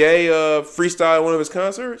didn't Ye freestyle at one of his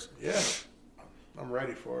concerts? Yeah, I'm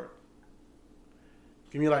ready for it.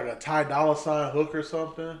 Give me like a Ty Dolla $ign hook or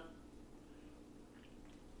something.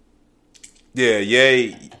 Yeah,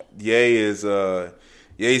 Ye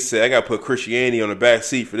said I gotta put Christianity on the back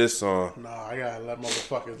seat for this song. Nah, I gotta let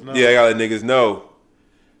motherfuckers know. Yeah, I gotta let niggas know.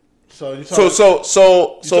 So you saw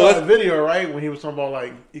So the video, right? When he was talking about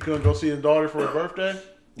like he couldn't go see his daughter for her birthday.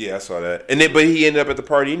 Yeah, I saw that. But he ended up at the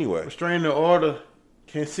party anyway. Restraining order.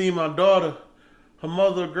 Can't see my daughter. Her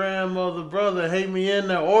mother, grandmother, brother hate me in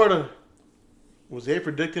that order. Was Ye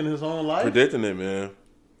predicting his own life? Predicting it, man.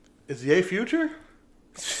 Is Ye Future?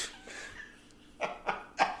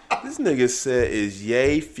 This nigga said, "Is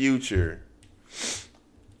Ye Future?"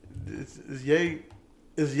 Is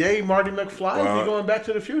Ye Marty McFly? Is he going back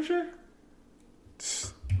to the future?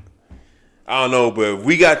 I don't know, but if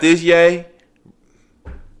we got this Ye,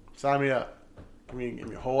 sign me up. Give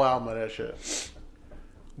me a whole album of that shit.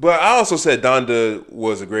 But I also said Donda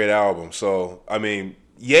was a great album. So I mean,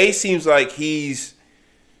 Ye seems like he's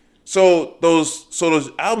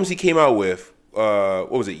those albums he came out with.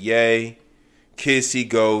 What was it? Ye, Kids See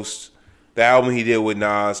Ghosts, the album he did with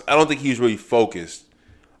Nas. I don't think he was really focused.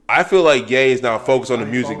 I feel like Ye is now focused on the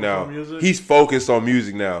music now. He's focused on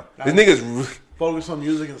music now. This nigga's focused on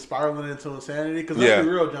music and spiraling into insanity. Because let's be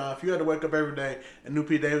real, John. If you had to wake up every day and knew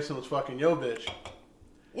Pete Davidson was fucking your bitch.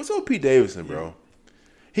 What's up with Pete Davidson, bro?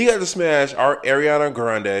 He got to smash Ariana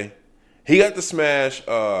Grande. He got to smash,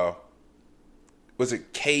 was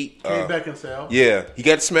it Kate? Kate Beckinsale. Yeah, he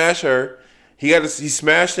got to smash her. He's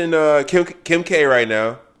smashing Kim K right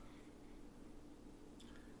now.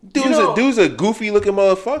 Dude's a goofy looking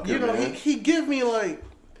motherfucker. You know, man. he give me the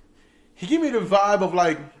vibe of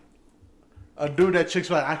like a dude that chicks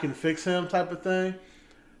like I can fix him type of thing.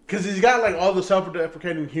 Because he's got like all the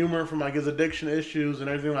self-deprecating humor from like his addiction issues and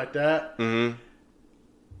everything like that. Mm-hmm.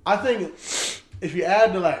 I think if you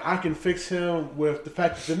add to like I can fix him with the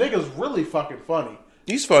fact that the nigga's really fucking funny.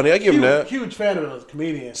 He's funny. I give him that. Huge fan of him as a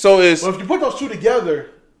comedian. But if you put those two together,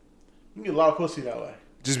 you can get a lot of pussy that way.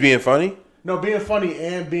 Just being funny? No, being funny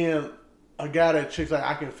and being a guy that chicks like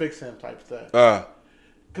I can fix him type thing.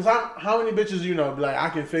 Because how many bitches you know be like I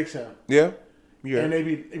can fix him? Yeah. And they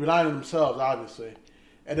be lying to themselves, obviously.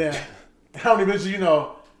 And then how many bitches you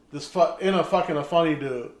know end up fucking a funny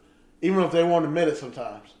dude, even if they won't admit it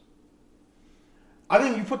sometimes. I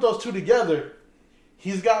think you put those two together,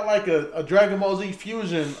 he's got like a Dragon Ball Z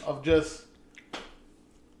fusion of just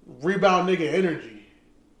rebound nigga energy.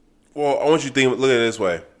 Well, I want you to look at it this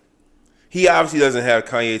way. He obviously doesn't have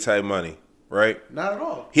Kanye type money, right? Not at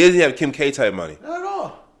all. He doesn't have Kim K type money. Not at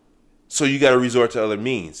all. So you got to resort to other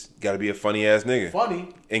means. You got to be a funny ass nigga. Funny.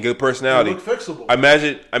 And good personality. Look fixable.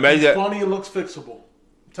 Imagine he's that. Funny and looks fixable.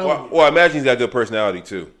 I'm telling you. Well, I imagine he's got good personality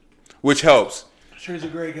too, which helps. I'm sure he's a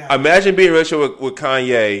great guy. Imagine being in a relationship with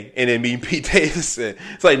Kanye and then meeting Pete Davidson.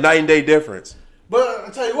 It's like night and day difference. But I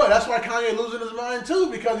tell you what, that's why Kanye losing his mind too,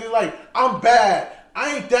 because he's like, I'm bad.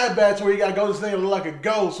 I ain't that bad to where you got to go to this nigga look like a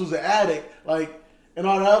ghost who's an addict, like, and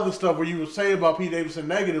all that other stuff where you would say about Pete Davidson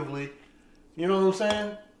negatively. You know what I'm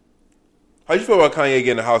saying? How you feel about Kanye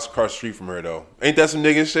getting a house across the street from her, though? Ain't that some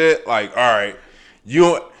nigga shit? Like, all right, you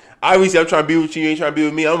don't. Obviously, I'm trying to be with you. You ain't trying to be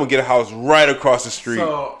with me. I'm gonna get a house right across the street.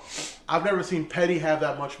 So, I've never seen Petty have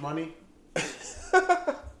that much money.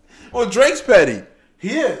 Well, Drake's petty.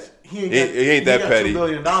 He is. He ain't that petty.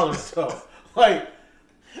 $2 billion. So, like,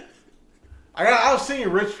 I've seen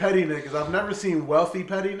rich petty niggas. I've never seen wealthy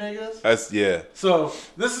petty niggas. Yeah. So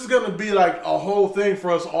this is gonna be like a whole thing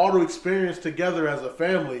for us all to experience together as a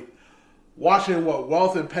family. Watching what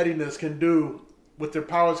wealth and pettiness can do with their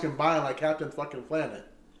powers combined, like Captain fucking Planet.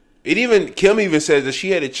 Kim even said that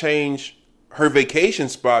she had to change her vacation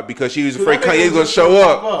spot because she was afraid Kanye was gonna show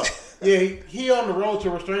up. Yeah, he on the road to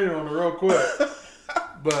restraining order real quick.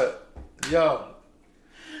 But yo,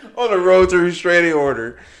 on the road to restraining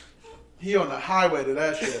order, he on the highway to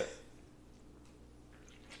that shit.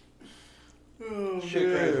 Oh, shit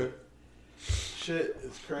man. crazy. Shit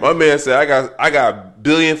is crazy. My man said, I got $1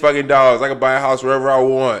 billion fucking dollars. I can buy a house wherever I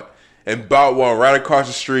want, and bought one right across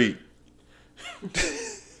the street. Did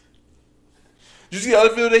you see the other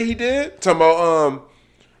video that he did? Talking about,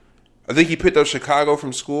 I think he picked up Chicago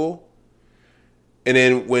from school, and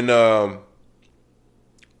then when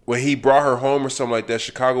he brought her home or something like that,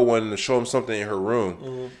 Chicago wanted to show him something in her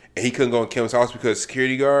room, and he couldn't go in Kim's house because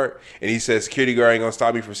security guard, and he said security guard ain't gonna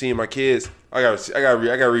stop me from seeing my kids. I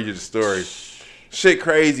gotta read you the story. Shit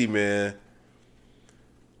crazy, man.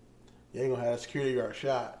 You ain't gonna have a security guard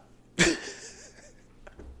shot.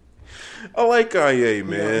 I like Kanye, He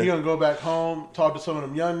man. gonna go back home, talk to some of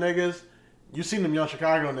them young niggas. You seen them young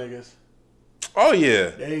Chicago niggas? Oh yeah.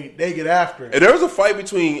 They get after it. If there was a fight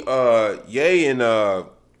between Ye and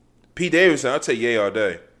Pete Davidson, I'd take Ye all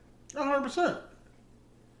day. 100%.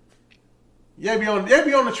 They be on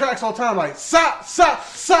the tracks all the time, like south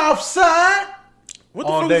side. What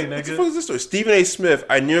the All fuck day, is, what the nigga. fuck is this story? Stephen A. Smith,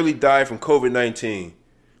 I nearly died from COVID-19.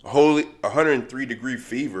 A whole 103-degree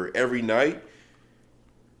fever every night.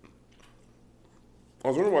 I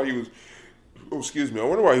was wondering why he was. Oh, excuse me. I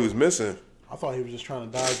wonder why he was missing. I thought he was just trying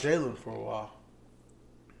to dodge Jalen for a while.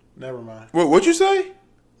 Never mind. What'd you say?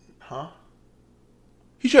 Huh?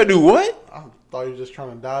 He tried to do what? I thought he was just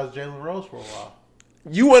trying to dodge Jalen Rose for a while.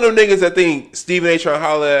 You one of them niggas that think Stephen A. trying to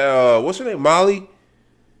holler at, what's her name, Molly?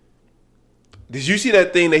 Did you see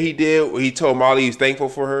that thing that he did where he told Molly he's thankful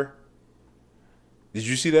for her? Did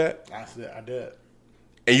you see that? I did.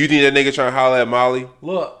 And you think that nigga trying to holler at Molly?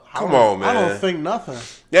 Look, Come on, man. I don't think nothing.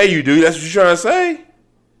 Yeah, you do. That's what you're trying to say?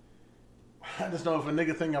 I just know if a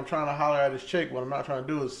nigga think I'm trying to holler at his chick, what I'm not trying to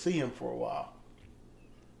do is see him for a while.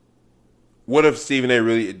 What if Stephen A.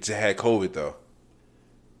 really had COVID, though?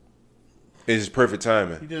 It's just perfect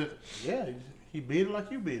timing. He beat it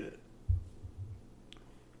like you beat it.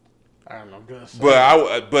 I don't know, gonna say.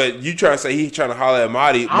 But you trying to say he trying to holler at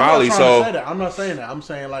Molly, I'm not trying so to say that. I'm not saying that. I'm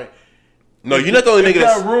saying like, no, you're not the only if nigga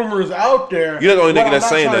that that's rumors out there. You're not the only nigga that's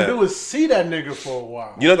saying What I'm not that. trying to do is see that nigga for a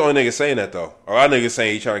while. you're not the only nigga saying that though. A lot of niggas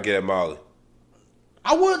saying he trying to get at Molly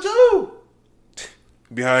I would too.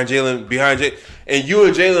 behind Jalen, and you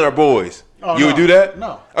and Jalen are boys. Oh, you no. would do that?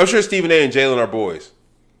 No. I'm sure Stephen A. and Jalen are boys.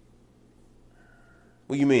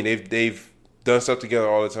 What do you mean? They've done stuff together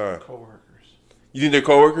all the time. Coworkers. You think they're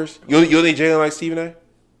coworkers? You don't think Jalen likes Stephen A.?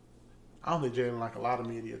 I don't think Jalen like a lot of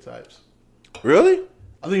media types. Really?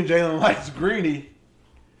 I think Jalen likes Greeny.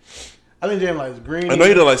 I know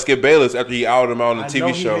he don't like Skip Bayless after he outed him out on the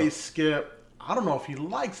TV show. He hates Skip. I don't know if he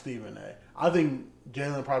likes Stephen A. I think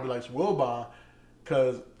Jalen probably likes Wilbon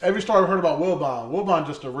because every story I've heard about Wilbon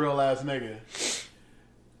just a real ass nigga.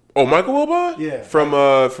 Oh, Michael Wilbon? Yeah.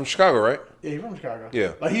 From Chicago, right? Yeah, he's from Chicago.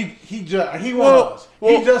 Yeah. Like he Well,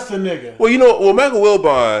 just a nigga. Well, Michael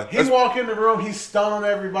Wilbon. He walk in the room, he's stunning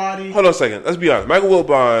everybody. Hold on a second. Let's be honest. Michael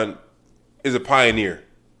Wilbon is a pioneer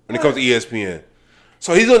when it comes to ESPN.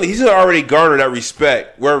 So he's gonna already garner that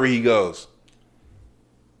respect wherever he goes.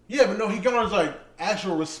 Yeah, but no, he garners like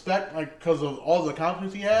actual respect, like because of all the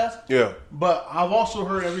accomplishments he has. Yeah. But I've also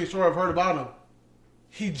heard every story I've heard about him.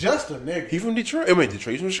 He just a nigga. He from Detroit. I mean,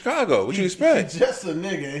 Detroit. He's from Chicago. What you expect? He just a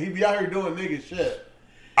nigga. He be out here doing nigga shit.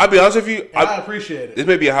 I'll be honest with you. And I appreciate it. This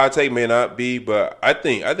may be a hot take, may not be, but I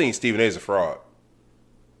think Stephen A. is a fraud.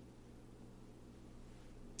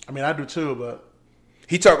 I mean, I do too, but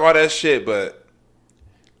He talk all that shit, but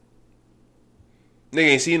nigga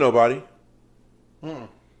ain't seen nobody.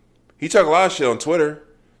 He talk a lot of shit on Twitter.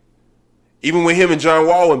 Even when him and John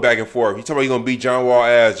Wall went back and forth, he talking about he gonna beat John Wall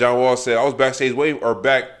ass. John Wall said, "I was backstage waiting, I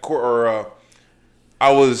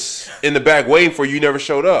was in the back waiting for you. You never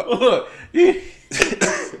showed up." look, you're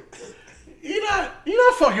not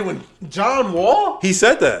fucking with John Wall. He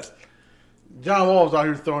said that. John Wall was out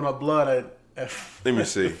here throwing up blood at Let me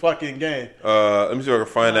see. the fucking game. Let me see if I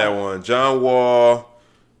can find that one. John Wall,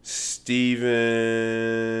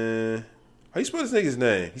 Stephen. How you spell this nigga's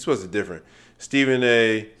name? He spells it different. Stephen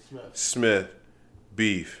A. Smith.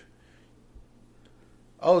 Beef.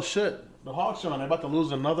 Oh shit, the Hawks are on. They're about to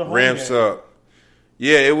lose another home Ramps game. up.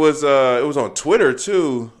 Yeah, it was on Twitter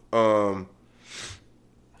too. Damn,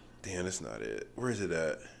 that's not it. Where is it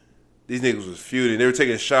at? These niggas was feuding. They were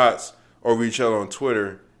taking shots over each other on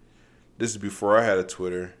Twitter. This is before I had a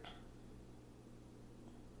Twitter.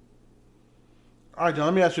 All right, John.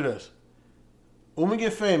 Let me ask you this: when we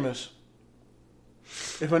get famous,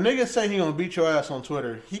 if a nigga say he gonna beat your ass on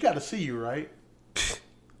Twitter, he got to see you, right?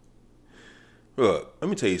 Look, let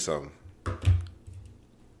me tell you something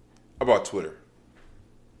about Twitter.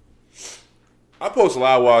 I post a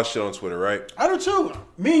lot of wild shit on Twitter, right? I do too.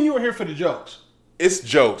 Me and you are here for the jokes. It's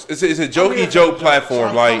jokes. It's a I'm here jokey for joke the platform.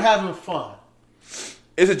 jokes. Like I'm having fun.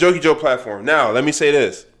 it's a jokey joke platform. Now, let me say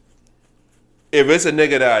this: if it's a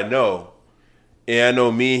nigga that I know, and I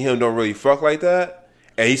know me and him don't really fuck like that,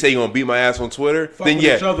 and he say he gonna beat my ass on Twitter, Fuck then with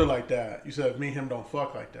yeah. each other like that. You said me and him don't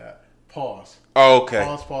fuck like that. Pause. Oh, okay.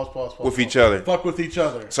 Pause. With each other. Fuck with each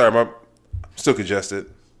other. Sorry, I'm still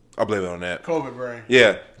congested. I'll blame it on that. COVID brain.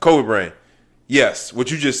 Yeah, COVID brain. Yes,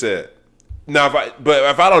 what you just said. Now,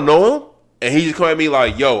 if I don't know him and he just come at me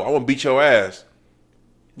like, "Yo, I want to beat your ass,"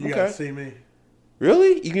 You okay. gotta see me.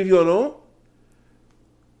 Really? Even if you don't know him?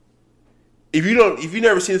 If you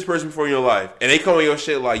never seen this person before in your life and they come on your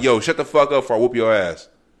shit like, "Yo, shut the fuck up or I whoop your ass,"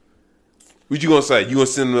 What you gonna say? You gonna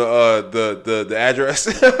send the address?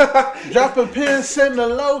 Drop a pin, send the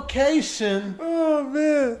location. Oh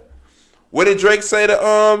man, what did Drake say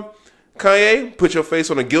to Kanye? Put your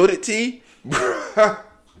face on a gilded tee.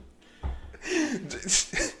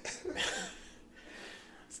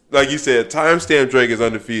 Like you said, timestamp Drake is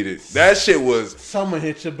undefeated. That shit was. Someone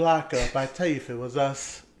hit your block up. I tell you if it was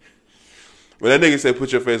us. When that nigga said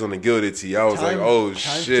put your face on a gilded tee, I was like, oh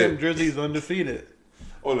shit. Timestamp Drizzy's undefeated.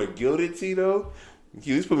 On a gilded tee though?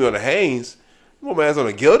 You just put me on the Hanes. My man's on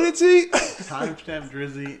a gilded tee? Timestamp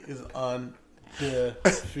Drizzy is undefeated.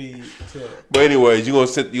 But anyways, you gonna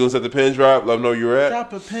set the pin drop? Let them know you're at?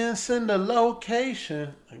 Drop a pin, send the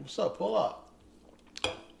location. Hey, what's up? Pull up.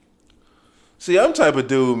 See, I'm the type of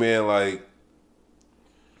dude, man, like.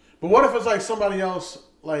 But what if it's like somebody else,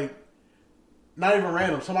 like, not even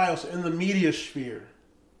random, somebody else in the media sphere?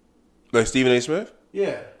 Like Stephen A. Smith?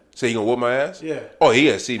 Yeah. Say you gonna whoop my ass? Yeah. Oh,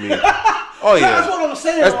 yeah, see me. Oh, yeah. That's what I'm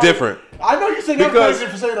saying. That's like, different. I know you think I'm Because-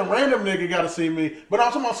 crazy for saying a random nigga gotta see me, but I'm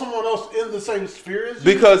talking about someone else in the same sphere as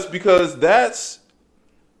you. Because that's.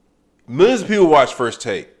 Millions of people watch First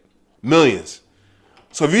Take. Millions.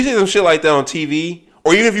 So if you see some shit like that on TV,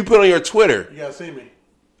 or even if you put it on your Twitter, You gotta see me.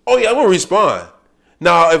 oh yeah, I'm gonna respond.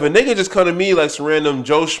 Now, if a nigga just come to me like some random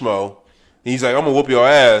Joe Schmo, and he's like, I'm gonna whoop your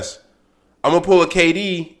ass, I'm gonna pull a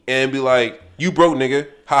KD and be like, you broke nigga,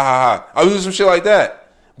 ha ha ha. I'll do some shit like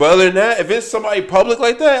that. But other than that, if it's somebody public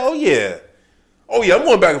like that, oh yeah, I'm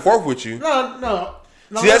going back and forth with you. No.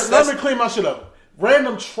 See, Let me clean my shit up.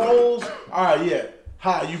 Random trolls, all right, yeah.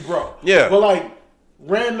 Hi, you broke. Yeah. But like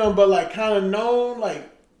random, but like kind of known, like,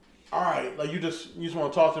 all right, like you just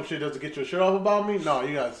want to talk some shit just to get your shit off about me? No,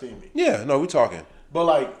 you gotta see me. Yeah, no, we talking. But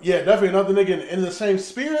like, yeah, definitely another nigga in the same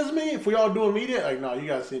sphere as me. If we all doing media, like, no, you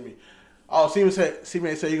gotta see me. Oh, see me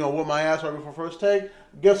say you gonna whoop my ass right before First Take.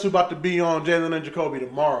 Guess who about to be on Jalen and Jacoby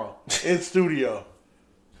tomorrow in studio?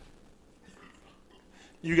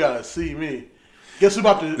 You gotta see me. Guess who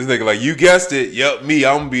about to? This nigga like, you guessed it. Yep, me.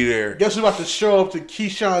 I'm gonna be there. Guess who about to show up to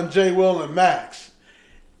Keyshawn, J. Will, and Max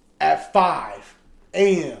at 5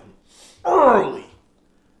 a.m. early?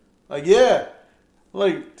 Like, yeah,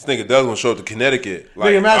 like This nigga does want to show up to Connecticut.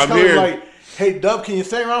 Like, nigga Max I'm coming here. like, hey Dub, can you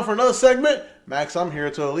stay around for another segment? Max, I'm here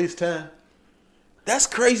till at least 10. That's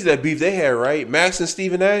crazy that beef they had, right? Max and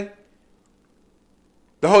Stephen A.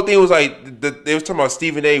 The whole thing was like they was talking about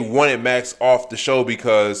Stephen A. wanted Max off the show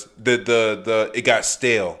because the it got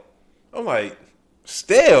stale. I'm like,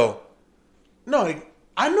 stale? No,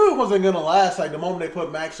 I knew it wasn't gonna last. Like the moment they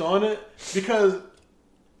put Max on it, because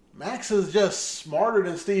Max is just smarter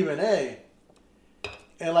than Stephen A.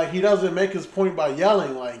 And like he doesn't make his point by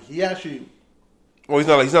yelling. Like he actually. Well, he's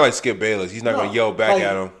not like Skip Bayless. He's not gonna yell back like,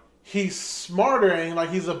 at him. He's smarter and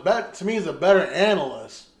like he's to me he's a better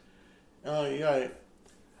analyst. Like,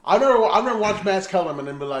 I never watched Max Kellerman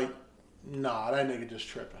and be like, nah, that nigga just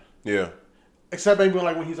tripping. Yeah. Except maybe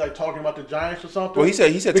like when he's like talking about the Giants or something. Well, he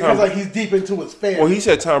said because like he's deep into his family. Well, he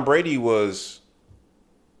said Tom Brady was.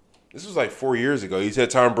 This was like 4 years ago. He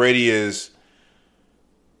said Tom Brady is.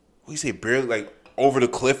 What he say, barely like over the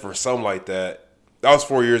cliff or something like that. That was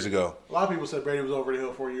 4 years ago. A lot of people said Brady was over the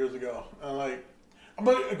hill 4 years ago. And like,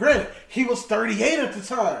 but granted, he was 38 at the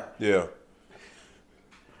time. Yeah.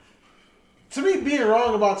 To me, being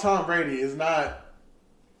wrong about Tom Brady is not.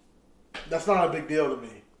 That's not a big deal to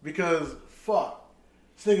me because fuck,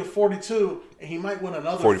 this nigga 42 and he might win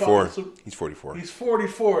another. 44. He's 44. He's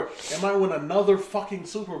 44 and might win another fucking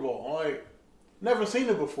Super Bowl. Like, never seen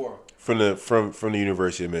it before. From the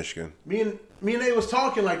University of Michigan. Me and Nate was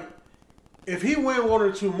talking like, if he win one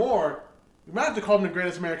or two more, you might have to call him the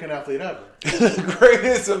greatest American athlete ever.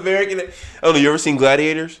 Greatest American. Oh, you ever seen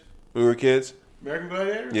Gladiators when we were kids? American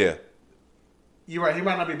Gladiator? Yeah. You're right. He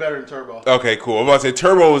might not be better than Turbo. Okay, cool. I'm about to say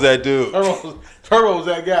Turbo was that dude. Turbo was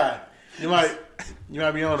that guy. You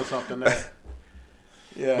might be on to something there.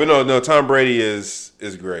 Yeah. But no, Tom Brady is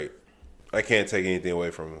great. I can't take anything away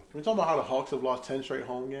from him. Can we talk about how the Hawks have lost 10 straight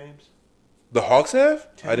home games? The Hawks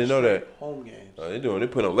have? 10 I didn't know that. Home games. They're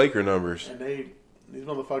putting up Laker numbers. And these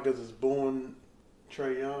motherfuckers is booing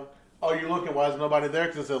Trae Young. Oh, you're looking, why is nobody there?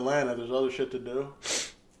 Because it's Atlanta. There's other shit to do.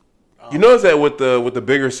 You notice that with the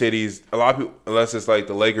bigger cities, a lot of people, unless it's like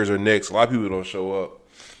the Lakers or Knicks, a lot of people don't show up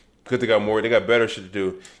because they got better shit to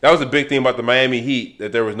do. That was the big thing about the Miami Heat,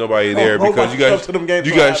 that there was nobody there because you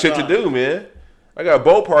got shit to do, man. I got a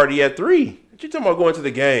boat party at 3. What you talking about going to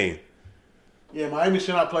the game? Yeah, Miami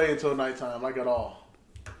should not play until nighttime, like at all.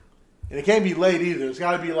 And it can't be late either. It's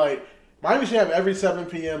got to be like, Miami should have every 7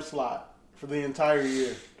 p.m. slot for the entire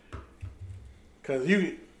year. Because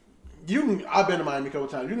you can, I've been to Miami a couple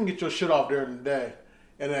times. You can get your shit off during the day.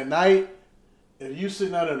 And at night, if you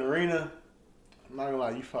sitting at an arena I'm not gonna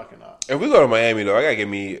lie, you fucking up. If we go to Miami though, I gotta get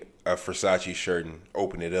me a Versace shirt and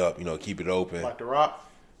open it up. Keep it open. Like The Rock.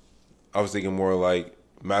 I was thinking more like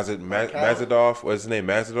Mazadov. What's his name?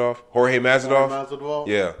 Mazadov? Jorge Mazadov? Mazadov?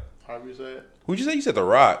 Yeah. However you say it. Who'd you say? You said The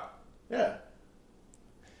Rock. Yeah.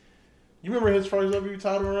 You remember his first W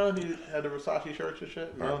title run? He had the Versace shirts and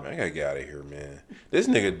shit? No? Right, man, I gotta get out of here, man. This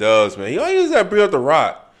nigga does, man. He always gotta bring up The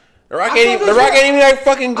Rock. The Rock ain't even that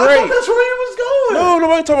fucking great. I thought that's where he was going. No,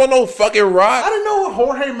 nobody talking about no fucking Rock. I didn't know what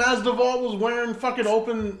Jorge Masvidal was wearing fucking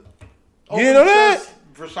open you didn't know that?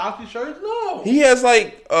 Versace shirts? No. He has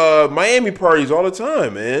like Miami parties all the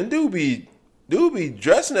time, man. Dude be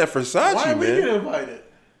dressing at Versace, Why are we man. getting invited?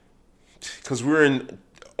 Because we're in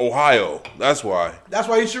Ohio. That's why. That's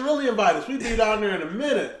why you should really invite us. We'd be down there in a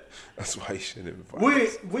minute. That's why you should invite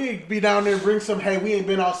us. We'd be down there and bring some, hey, we ain't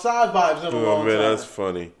been outside vibes in a long man, time. that's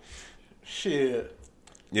funny. Shit.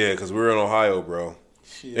 Yeah, because we're in Ohio, bro.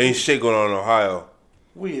 Shit. Ain't shit going on in Ohio.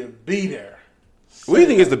 We'd be there. What do you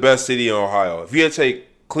think is the best city in Ohio? If you had to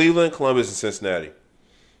take Cleveland, Columbus, and Cincinnati.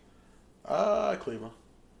 Cleveland.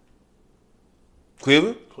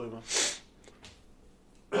 Cleveland? Cleveland.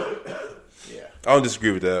 Yeah. I don't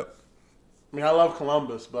disagree with that. I mean, I love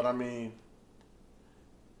Columbus, but I mean,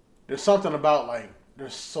 there's something about like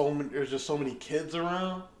there's just so many kids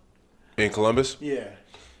around. In Columbus? Yeah.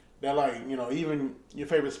 That like, even your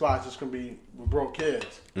favorite spots just gonna be with broke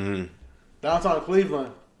kids. Mm-hmm. Downtown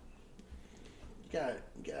Cleveland, you got it.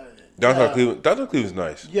 Downtown Cleveland's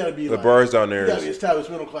nice. You gotta be the bars down there. You gotta be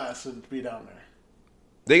established middle class to be down there.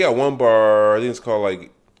 They got one bar, I think it's called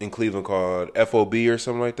like in Cleveland called FOB or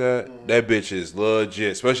something like that. Mm-hmm. That bitch is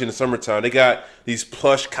legit, especially in the summertime. They got these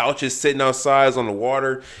plush couches sitting outside on the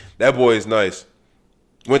water. That boy is nice.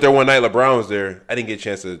 Went there one night, LeBron was there. I didn't get a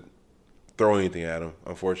chance to throw anything at him,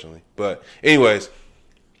 unfortunately. But anyways,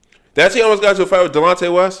 that team almost got to a fight with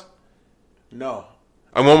Delonte West? No.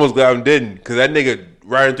 I'm almost glad I didn't, because that nigga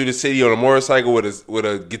riding through the city on a motorcycle with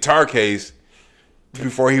a guitar case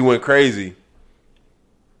before he went crazy.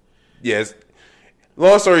 Yes.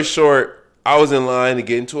 Long story short, I was in line to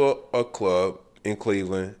get into a club in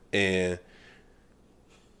Cleveland, and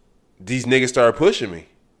these niggas started pushing me.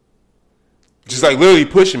 Just like literally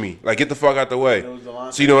pushing me. Like, get the fuck out the way.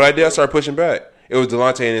 So you know what I did? I started pushing back. It was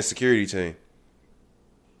Delonte and his security team.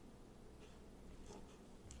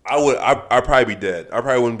 I'd probably be dead. I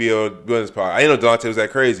probably wouldn't be able to do this part. I didn't know Delonte was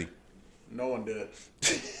that crazy. No one did.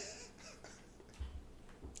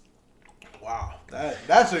 Wow.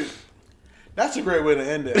 That's a great way to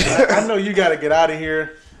end it. I know you got to get out of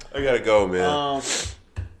here. I got to go, man.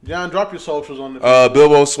 John, drop your socials on the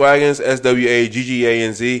Bilbo Swaggins,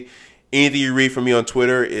 SWAGGANZ. Anything you read from me on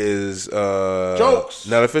Twitter is jokes.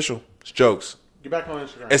 Not official. It's jokes. Get back on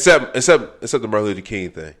Instagram. Except the Martin Luther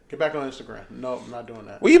King thing. Get back on Instagram. No, I'm not doing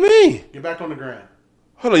that. What do you mean? Get back on the gram.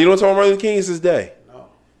 Hold on, you know what talking about Martin Luther King is his day.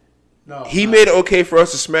 No. He made it okay for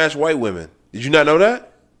us to smash white women. Did you not know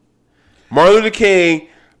that? Martin Luther King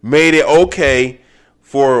made it okay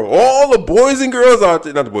for all the boys and girls out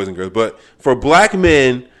there, not the boys and girls, but for black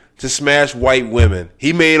men to smash white women.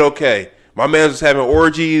 He made it okay. My man was having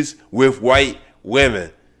orgies with white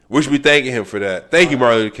women. We should be thanking him for that. Thank you,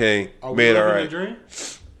 Martin Luther King. Made it all right. Dream?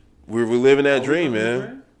 We're living that dream,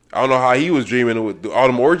 man. I don't know how he was dreaming with all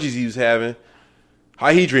them orgies he was having.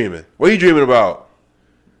 How he dreaming? What he dreaming about?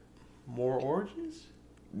 More orgies?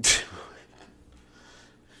 The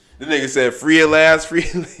nigga said, free at last, free.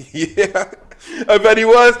 Yeah. I bet he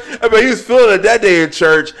was. I bet he was feeling it that day in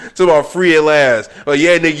church. Talking about free at last. Like,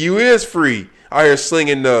 yeah, nigga, you is free. Out here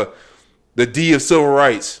slinging the D of civil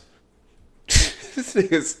rights. This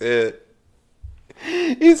nigga said,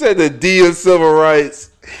 he said the D of civil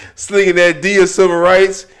rights. Slinging that D of civil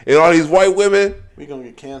rights and all these white women. We gonna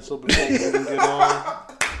get canceled before we even get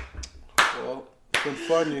on. Well, it's been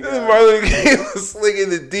fun, you guys. Martin Luther King was slinging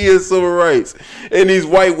the D of civil rights and these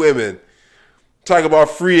white women. Talk about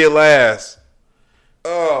free at last.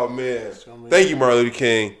 Oh, man. Thank you, Martin Luther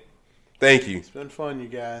King. Thank you. It's been fun, you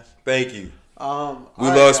guys. Thank you. We right,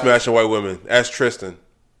 love smashing white women. Ask Tristan.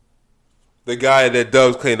 The guy that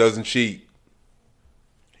Dubs claim doesn't cheat.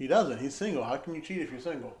 He doesn't. He's single. How can you cheat if you're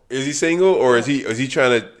single? Is he single, or is he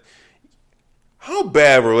trying to? How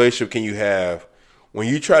bad of a relationship can you have when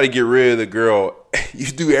you try to get rid of the girl? You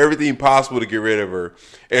do everything possible to get rid of her,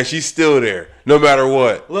 and she's still there, no matter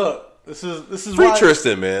what. Look, this is free why,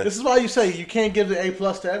 Tristan, man. This is why you say you can't give the A+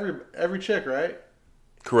 to every chick, right?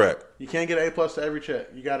 Correct. You can't get an A+ to every chick.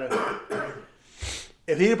 You gotta.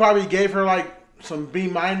 If he probably gave her like some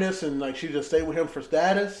B- and like she just stayed with him for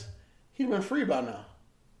status, he'd been free by now.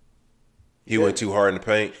 He went too hard in the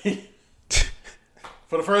paint.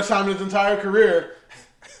 For the first time in his entire career.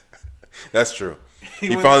 That's true.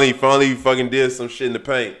 He finally fucking did some shit in the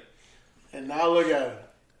paint. And now look at him.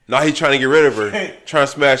 Now he trying to get rid of her. Trying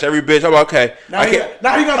to smash every bitch. I'm like, okay. Now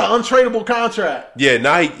he got an untradeable contract.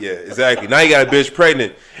 Yeah, exactly. Now he got a bitch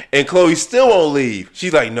pregnant. And Chloe still won't leave.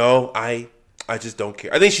 She's like, no, I just don't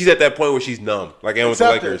care. I think she's at that point where she's numb. Like I am with the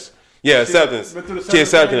Lakers. Yeah, acceptance. She's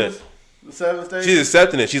accepting it. The 7 stages? She's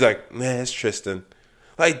accepting it. She's like, man, it's Tristan.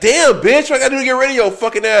 Like, damn, bitch, what I gotta do to get rid of your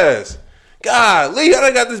fucking ass? God, Lee, I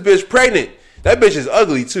done got this bitch pregnant. That bitch is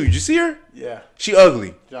ugly, too. Did you see her? Yeah. She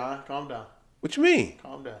ugly. John, calm down. What you mean?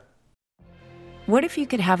 Calm down. What if you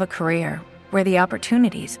could have a career where the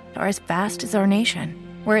opportunities are as vast as our nation,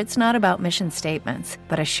 where it's not about mission statements,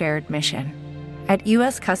 but a shared mission? At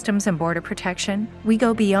U.S. Customs and Border Protection, we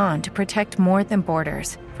go beyond to protect more than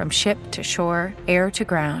borders. From ship to shore, air to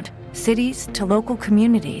ground, cities to local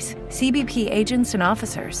communities, CBP agents and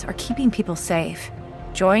officers are keeping people safe.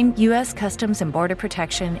 Join U.S. Customs and Border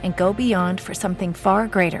Protection and go beyond for something far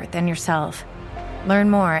greater than yourself. Learn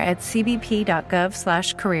more at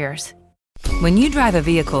cbp.gov/careers. When you drive a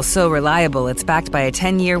vehicle so reliable it's backed by a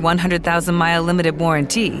 10-year, 100,000-mile limited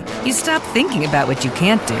warranty, you stop thinking about what you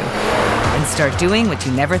can't do and start doing what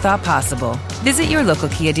you never thought possible. Visit your local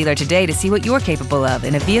Kia dealer today to see what you're capable of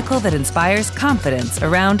in a vehicle that inspires confidence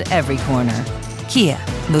around every corner. Kia,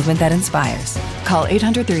 movement that inspires. Call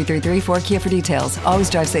 800-333-4KIA for details. Always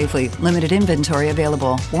drive safely. Limited inventory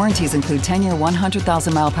available. Warranties include 10-year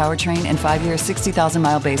 100,000-mile powertrain and 5-year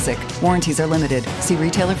 60,000-mile basic. Warranties are limited. See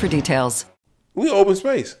retailer for details. We open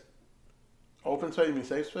space. Open space? You mean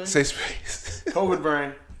safe space? Safe space. COVID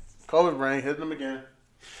brain, hitting them again.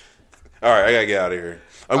 All right, I gotta get out of here.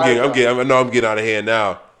 I know I'm getting out of here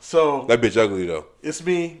now. So that bitch ugly though. It's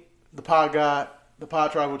me, the pod guy, the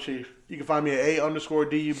pod tribal chief. You can find me at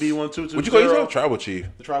A_DUB1220. What you call yourself? Tribal chief.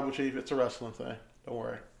 The tribal chief. It's a wrestling thing. Don't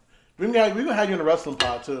worry. We're gonna have you in the wrestling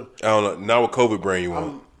pod too. I don't know. Not with COVID brain you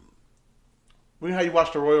want. We're gonna have you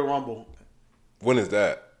watch the Royal Rumble. When is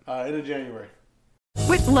that? End of January.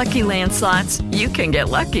 With Lucky Land Slots, you can get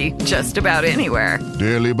lucky just about anywhere.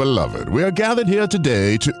 Dearly beloved, we are gathered here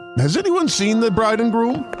today to... Has anyone seen the bride and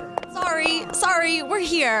groom? Sorry, we're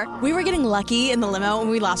here. We were getting lucky in the limo and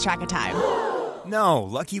we lost track of time. No,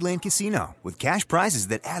 Lucky Land Casino, with cash prizes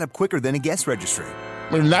that add up quicker than a guest registry.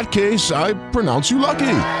 In that case, I pronounce you lucky.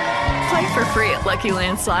 Play for free at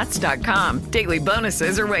LuckyLandSlots.com. Daily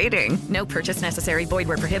bonuses are waiting. No purchase necessary. Void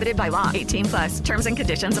where prohibited by law. 18+. Terms and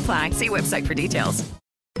conditions apply. See website for details.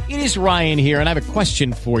 It is Ryan here, and I have a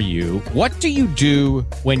question for you. What do you do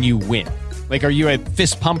when you win? Like, are you a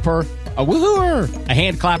fist pumper, a woohooer, a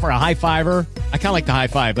hand clapper, a high fiver? I kind of like the high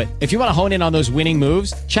five, but if you want to hone in on those winning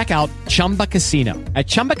moves, check out Chumba Casino. At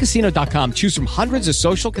ChumbaCasino.com, choose from hundreds of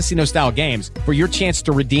social casino-style games for your chance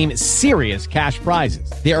to redeem serious cash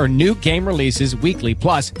prizes. There are new game releases weekly,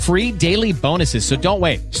 plus free daily bonuses, so don't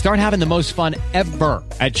wait. Start having the most fun ever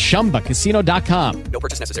at ChumbaCasino.com. No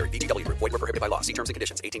purchase necessary. VGW. Void where prohibited by law. See terms and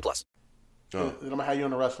conditions. 18+. Then I'm gonna have you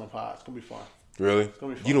on the wrestling pod. It's gonna be fun. Really? It's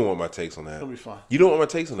gonna be fun. You don't want my takes on that. It's gonna be fun. You don't want my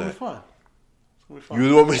takes on that. It's gonna be fun. It's gonna be fun. You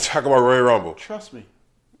really want me to talk about Royal Rumble? Trust me.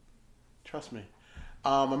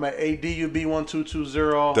 I'm at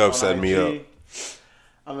ADUB1220. Dub set me up.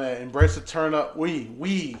 I'm at Embrace the Turn Up.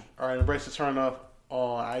 We are at Embrace the Turn Up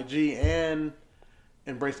on IG and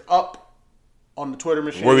Embrace Up on the Twitter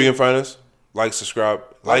machine. Where we can find us? Like, subscribe,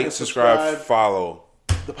 follow.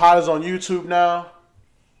 The pod is on YouTube now.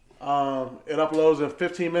 It uploads in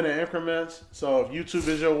 15-minute increments. So if YouTube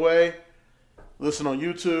is your way, listen on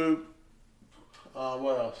YouTube.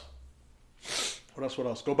 What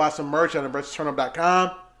else? Go buy some merch at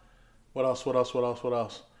EmbraceTheTurnUp.com. What else?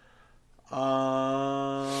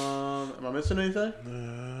 Am I missing anything?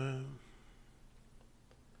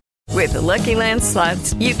 With the Lucky Land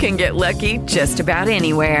Slots, you can get lucky just about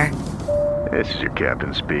anywhere. This is your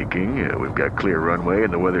captain speaking. We've got clear runway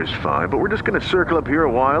and the weather's fine, but we're just going to circle up here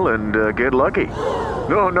a while and get lucky.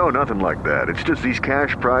 No, nothing like that. It's just these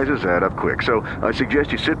cash prizes add up quick. So I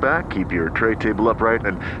suggest you sit back, keep your tray table upright,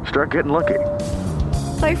 and start getting lucky.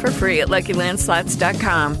 Play for free at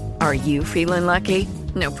LuckyLandSlots.com. Are you feeling lucky?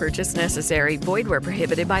 No purchase necessary. Void where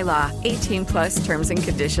prohibited by law. 18+ terms and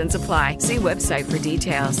conditions apply. See website for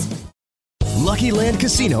details. Lucky Land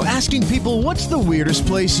Casino, asking people, what's the weirdest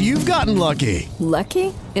place you've gotten lucky?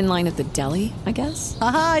 Lucky? In line at the deli, I guess?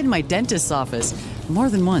 Aha, in my dentist's office. More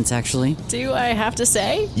than once, actually. Do I have to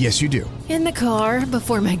say? Yes, you do. In the car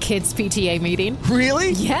before my kids' PTA meeting.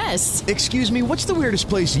 Really? Yes. Excuse me, what's the weirdest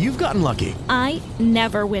place you've gotten lucky? I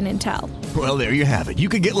never win and tell. Well, there you have it. You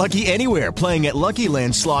can get lucky anywhere, playing at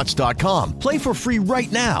LuckyLandSlots.com. Play for free right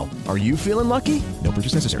now. Are you feeling lucky? No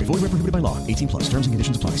purchase necessary. Void where prohibited by law. 18+. Terms and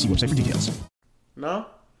conditions apply. See website for details. No?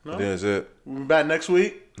 No? That's it. We'll be back next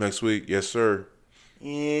week. Next week, yes, sir.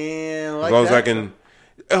 And as long as I can.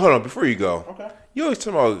 Hey, hold on, before you go. Okay. You always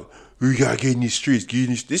talking about we gotta get in these streets.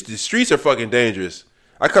 The streets are fucking dangerous.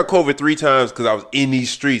 I caught COVID 3 times because I was in these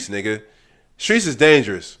streets, nigga. Streets is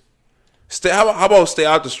dangerous. How about stay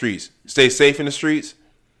out the streets? Stay safe in the streets.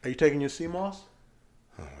 Are you taking your sea moss?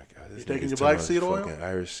 Oh my god, you taking your black seed oil? Fucking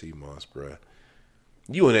Irish sea moss, bro.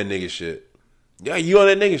 You on that nigga shit? Yeah, you on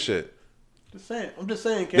that nigga shit? I'm just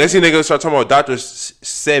saying. King. Next thing niggas start talking about Dr.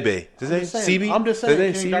 Sebe. I'm just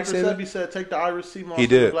saying. King, Dr. Sebi said take the Irish sea moss and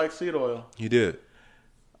the black seed oil. He did.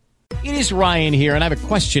 It is Ryan here, and I have a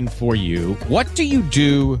question for you. What do you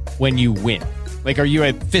do when you win? Like, are you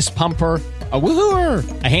a fist pumper, a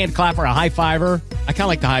woohooer, a hand clapper, a high fiver? I kind of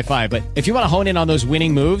like the high five, but if you want to hone in on those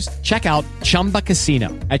winning moves, check out Chumba Casino.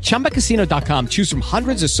 At ChumbaCasino.com, choose from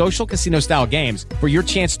hundreds of social casino-style games for your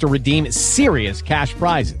chance to redeem serious cash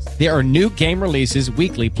prizes. There are new game releases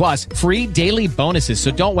weekly, plus free daily bonuses, so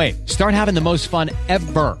don't wait. Start having the most fun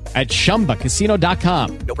ever at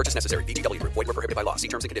ChumbaCasino.com. No purchase necessary. VGW. Void where prohibited by law. See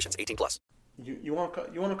terms and conditions. 18+. You want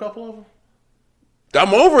a couple of them?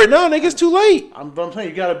 I'm over it now, nigga. It's too late. I'm saying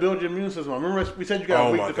you got to build your immune system. Remember we said you got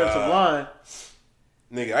a weak defensive line.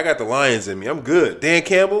 Nigga, I got the Lions in me. I'm good. Dan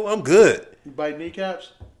Campbell, I'm good. You bite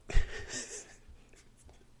kneecaps?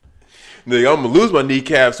 Nigga, I'm going to lose my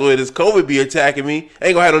kneecaps so this COVID be attacking me. I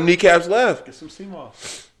ain't going to have no kneecaps left. Get some sea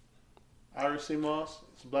moss. Irish sea moss.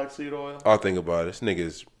 Some black seed oil. I'll think about it. This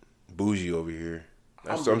nigga's bougie over here.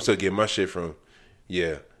 I'm still getting my shit from,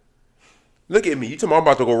 yeah. Look at me. You talking about I'm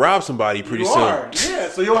about to go rob somebody pretty soon. Yeah,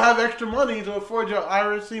 so you'll have extra money to afford your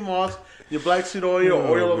Irish sea moss, your black seed oil, your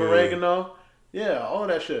oil of oregano. Yeah, all of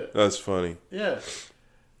that shit. That's funny. Yeah.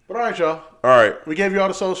 But all right, y'all. All right. We gave you all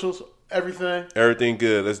the socials, everything. Everything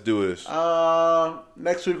good. Let's do this.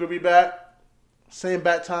 Next week we'll be back. Same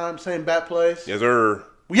bat time, same bat place. Yes, sir.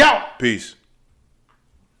 We out. Peace.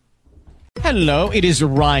 Hello, it is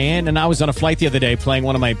Ryan, and I was on a flight the other day playing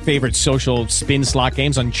one of my favorite social spin slot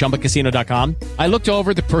games on ChumbaCasino.com. I looked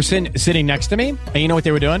over at the person sitting next to me, and you know what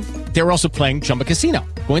they were doing? They were also playing Chumba Casino.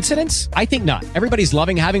 Coincidence? I think not. Everybody's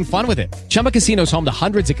loving having fun with it. Chumba Casino is home to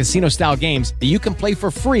hundreds of casino-style games that you can play for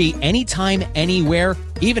free anytime, anywhere,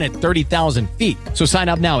 even at 30,000 feet. So sign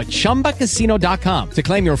up now at ChumbaCasino.com to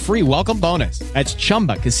claim your free welcome bonus. That's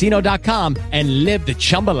ChumbaCasino.com and live the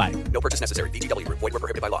Chumba life. No purchase necessary. VGW. Void where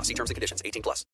prohibited by law. See terms and conditions. 18+.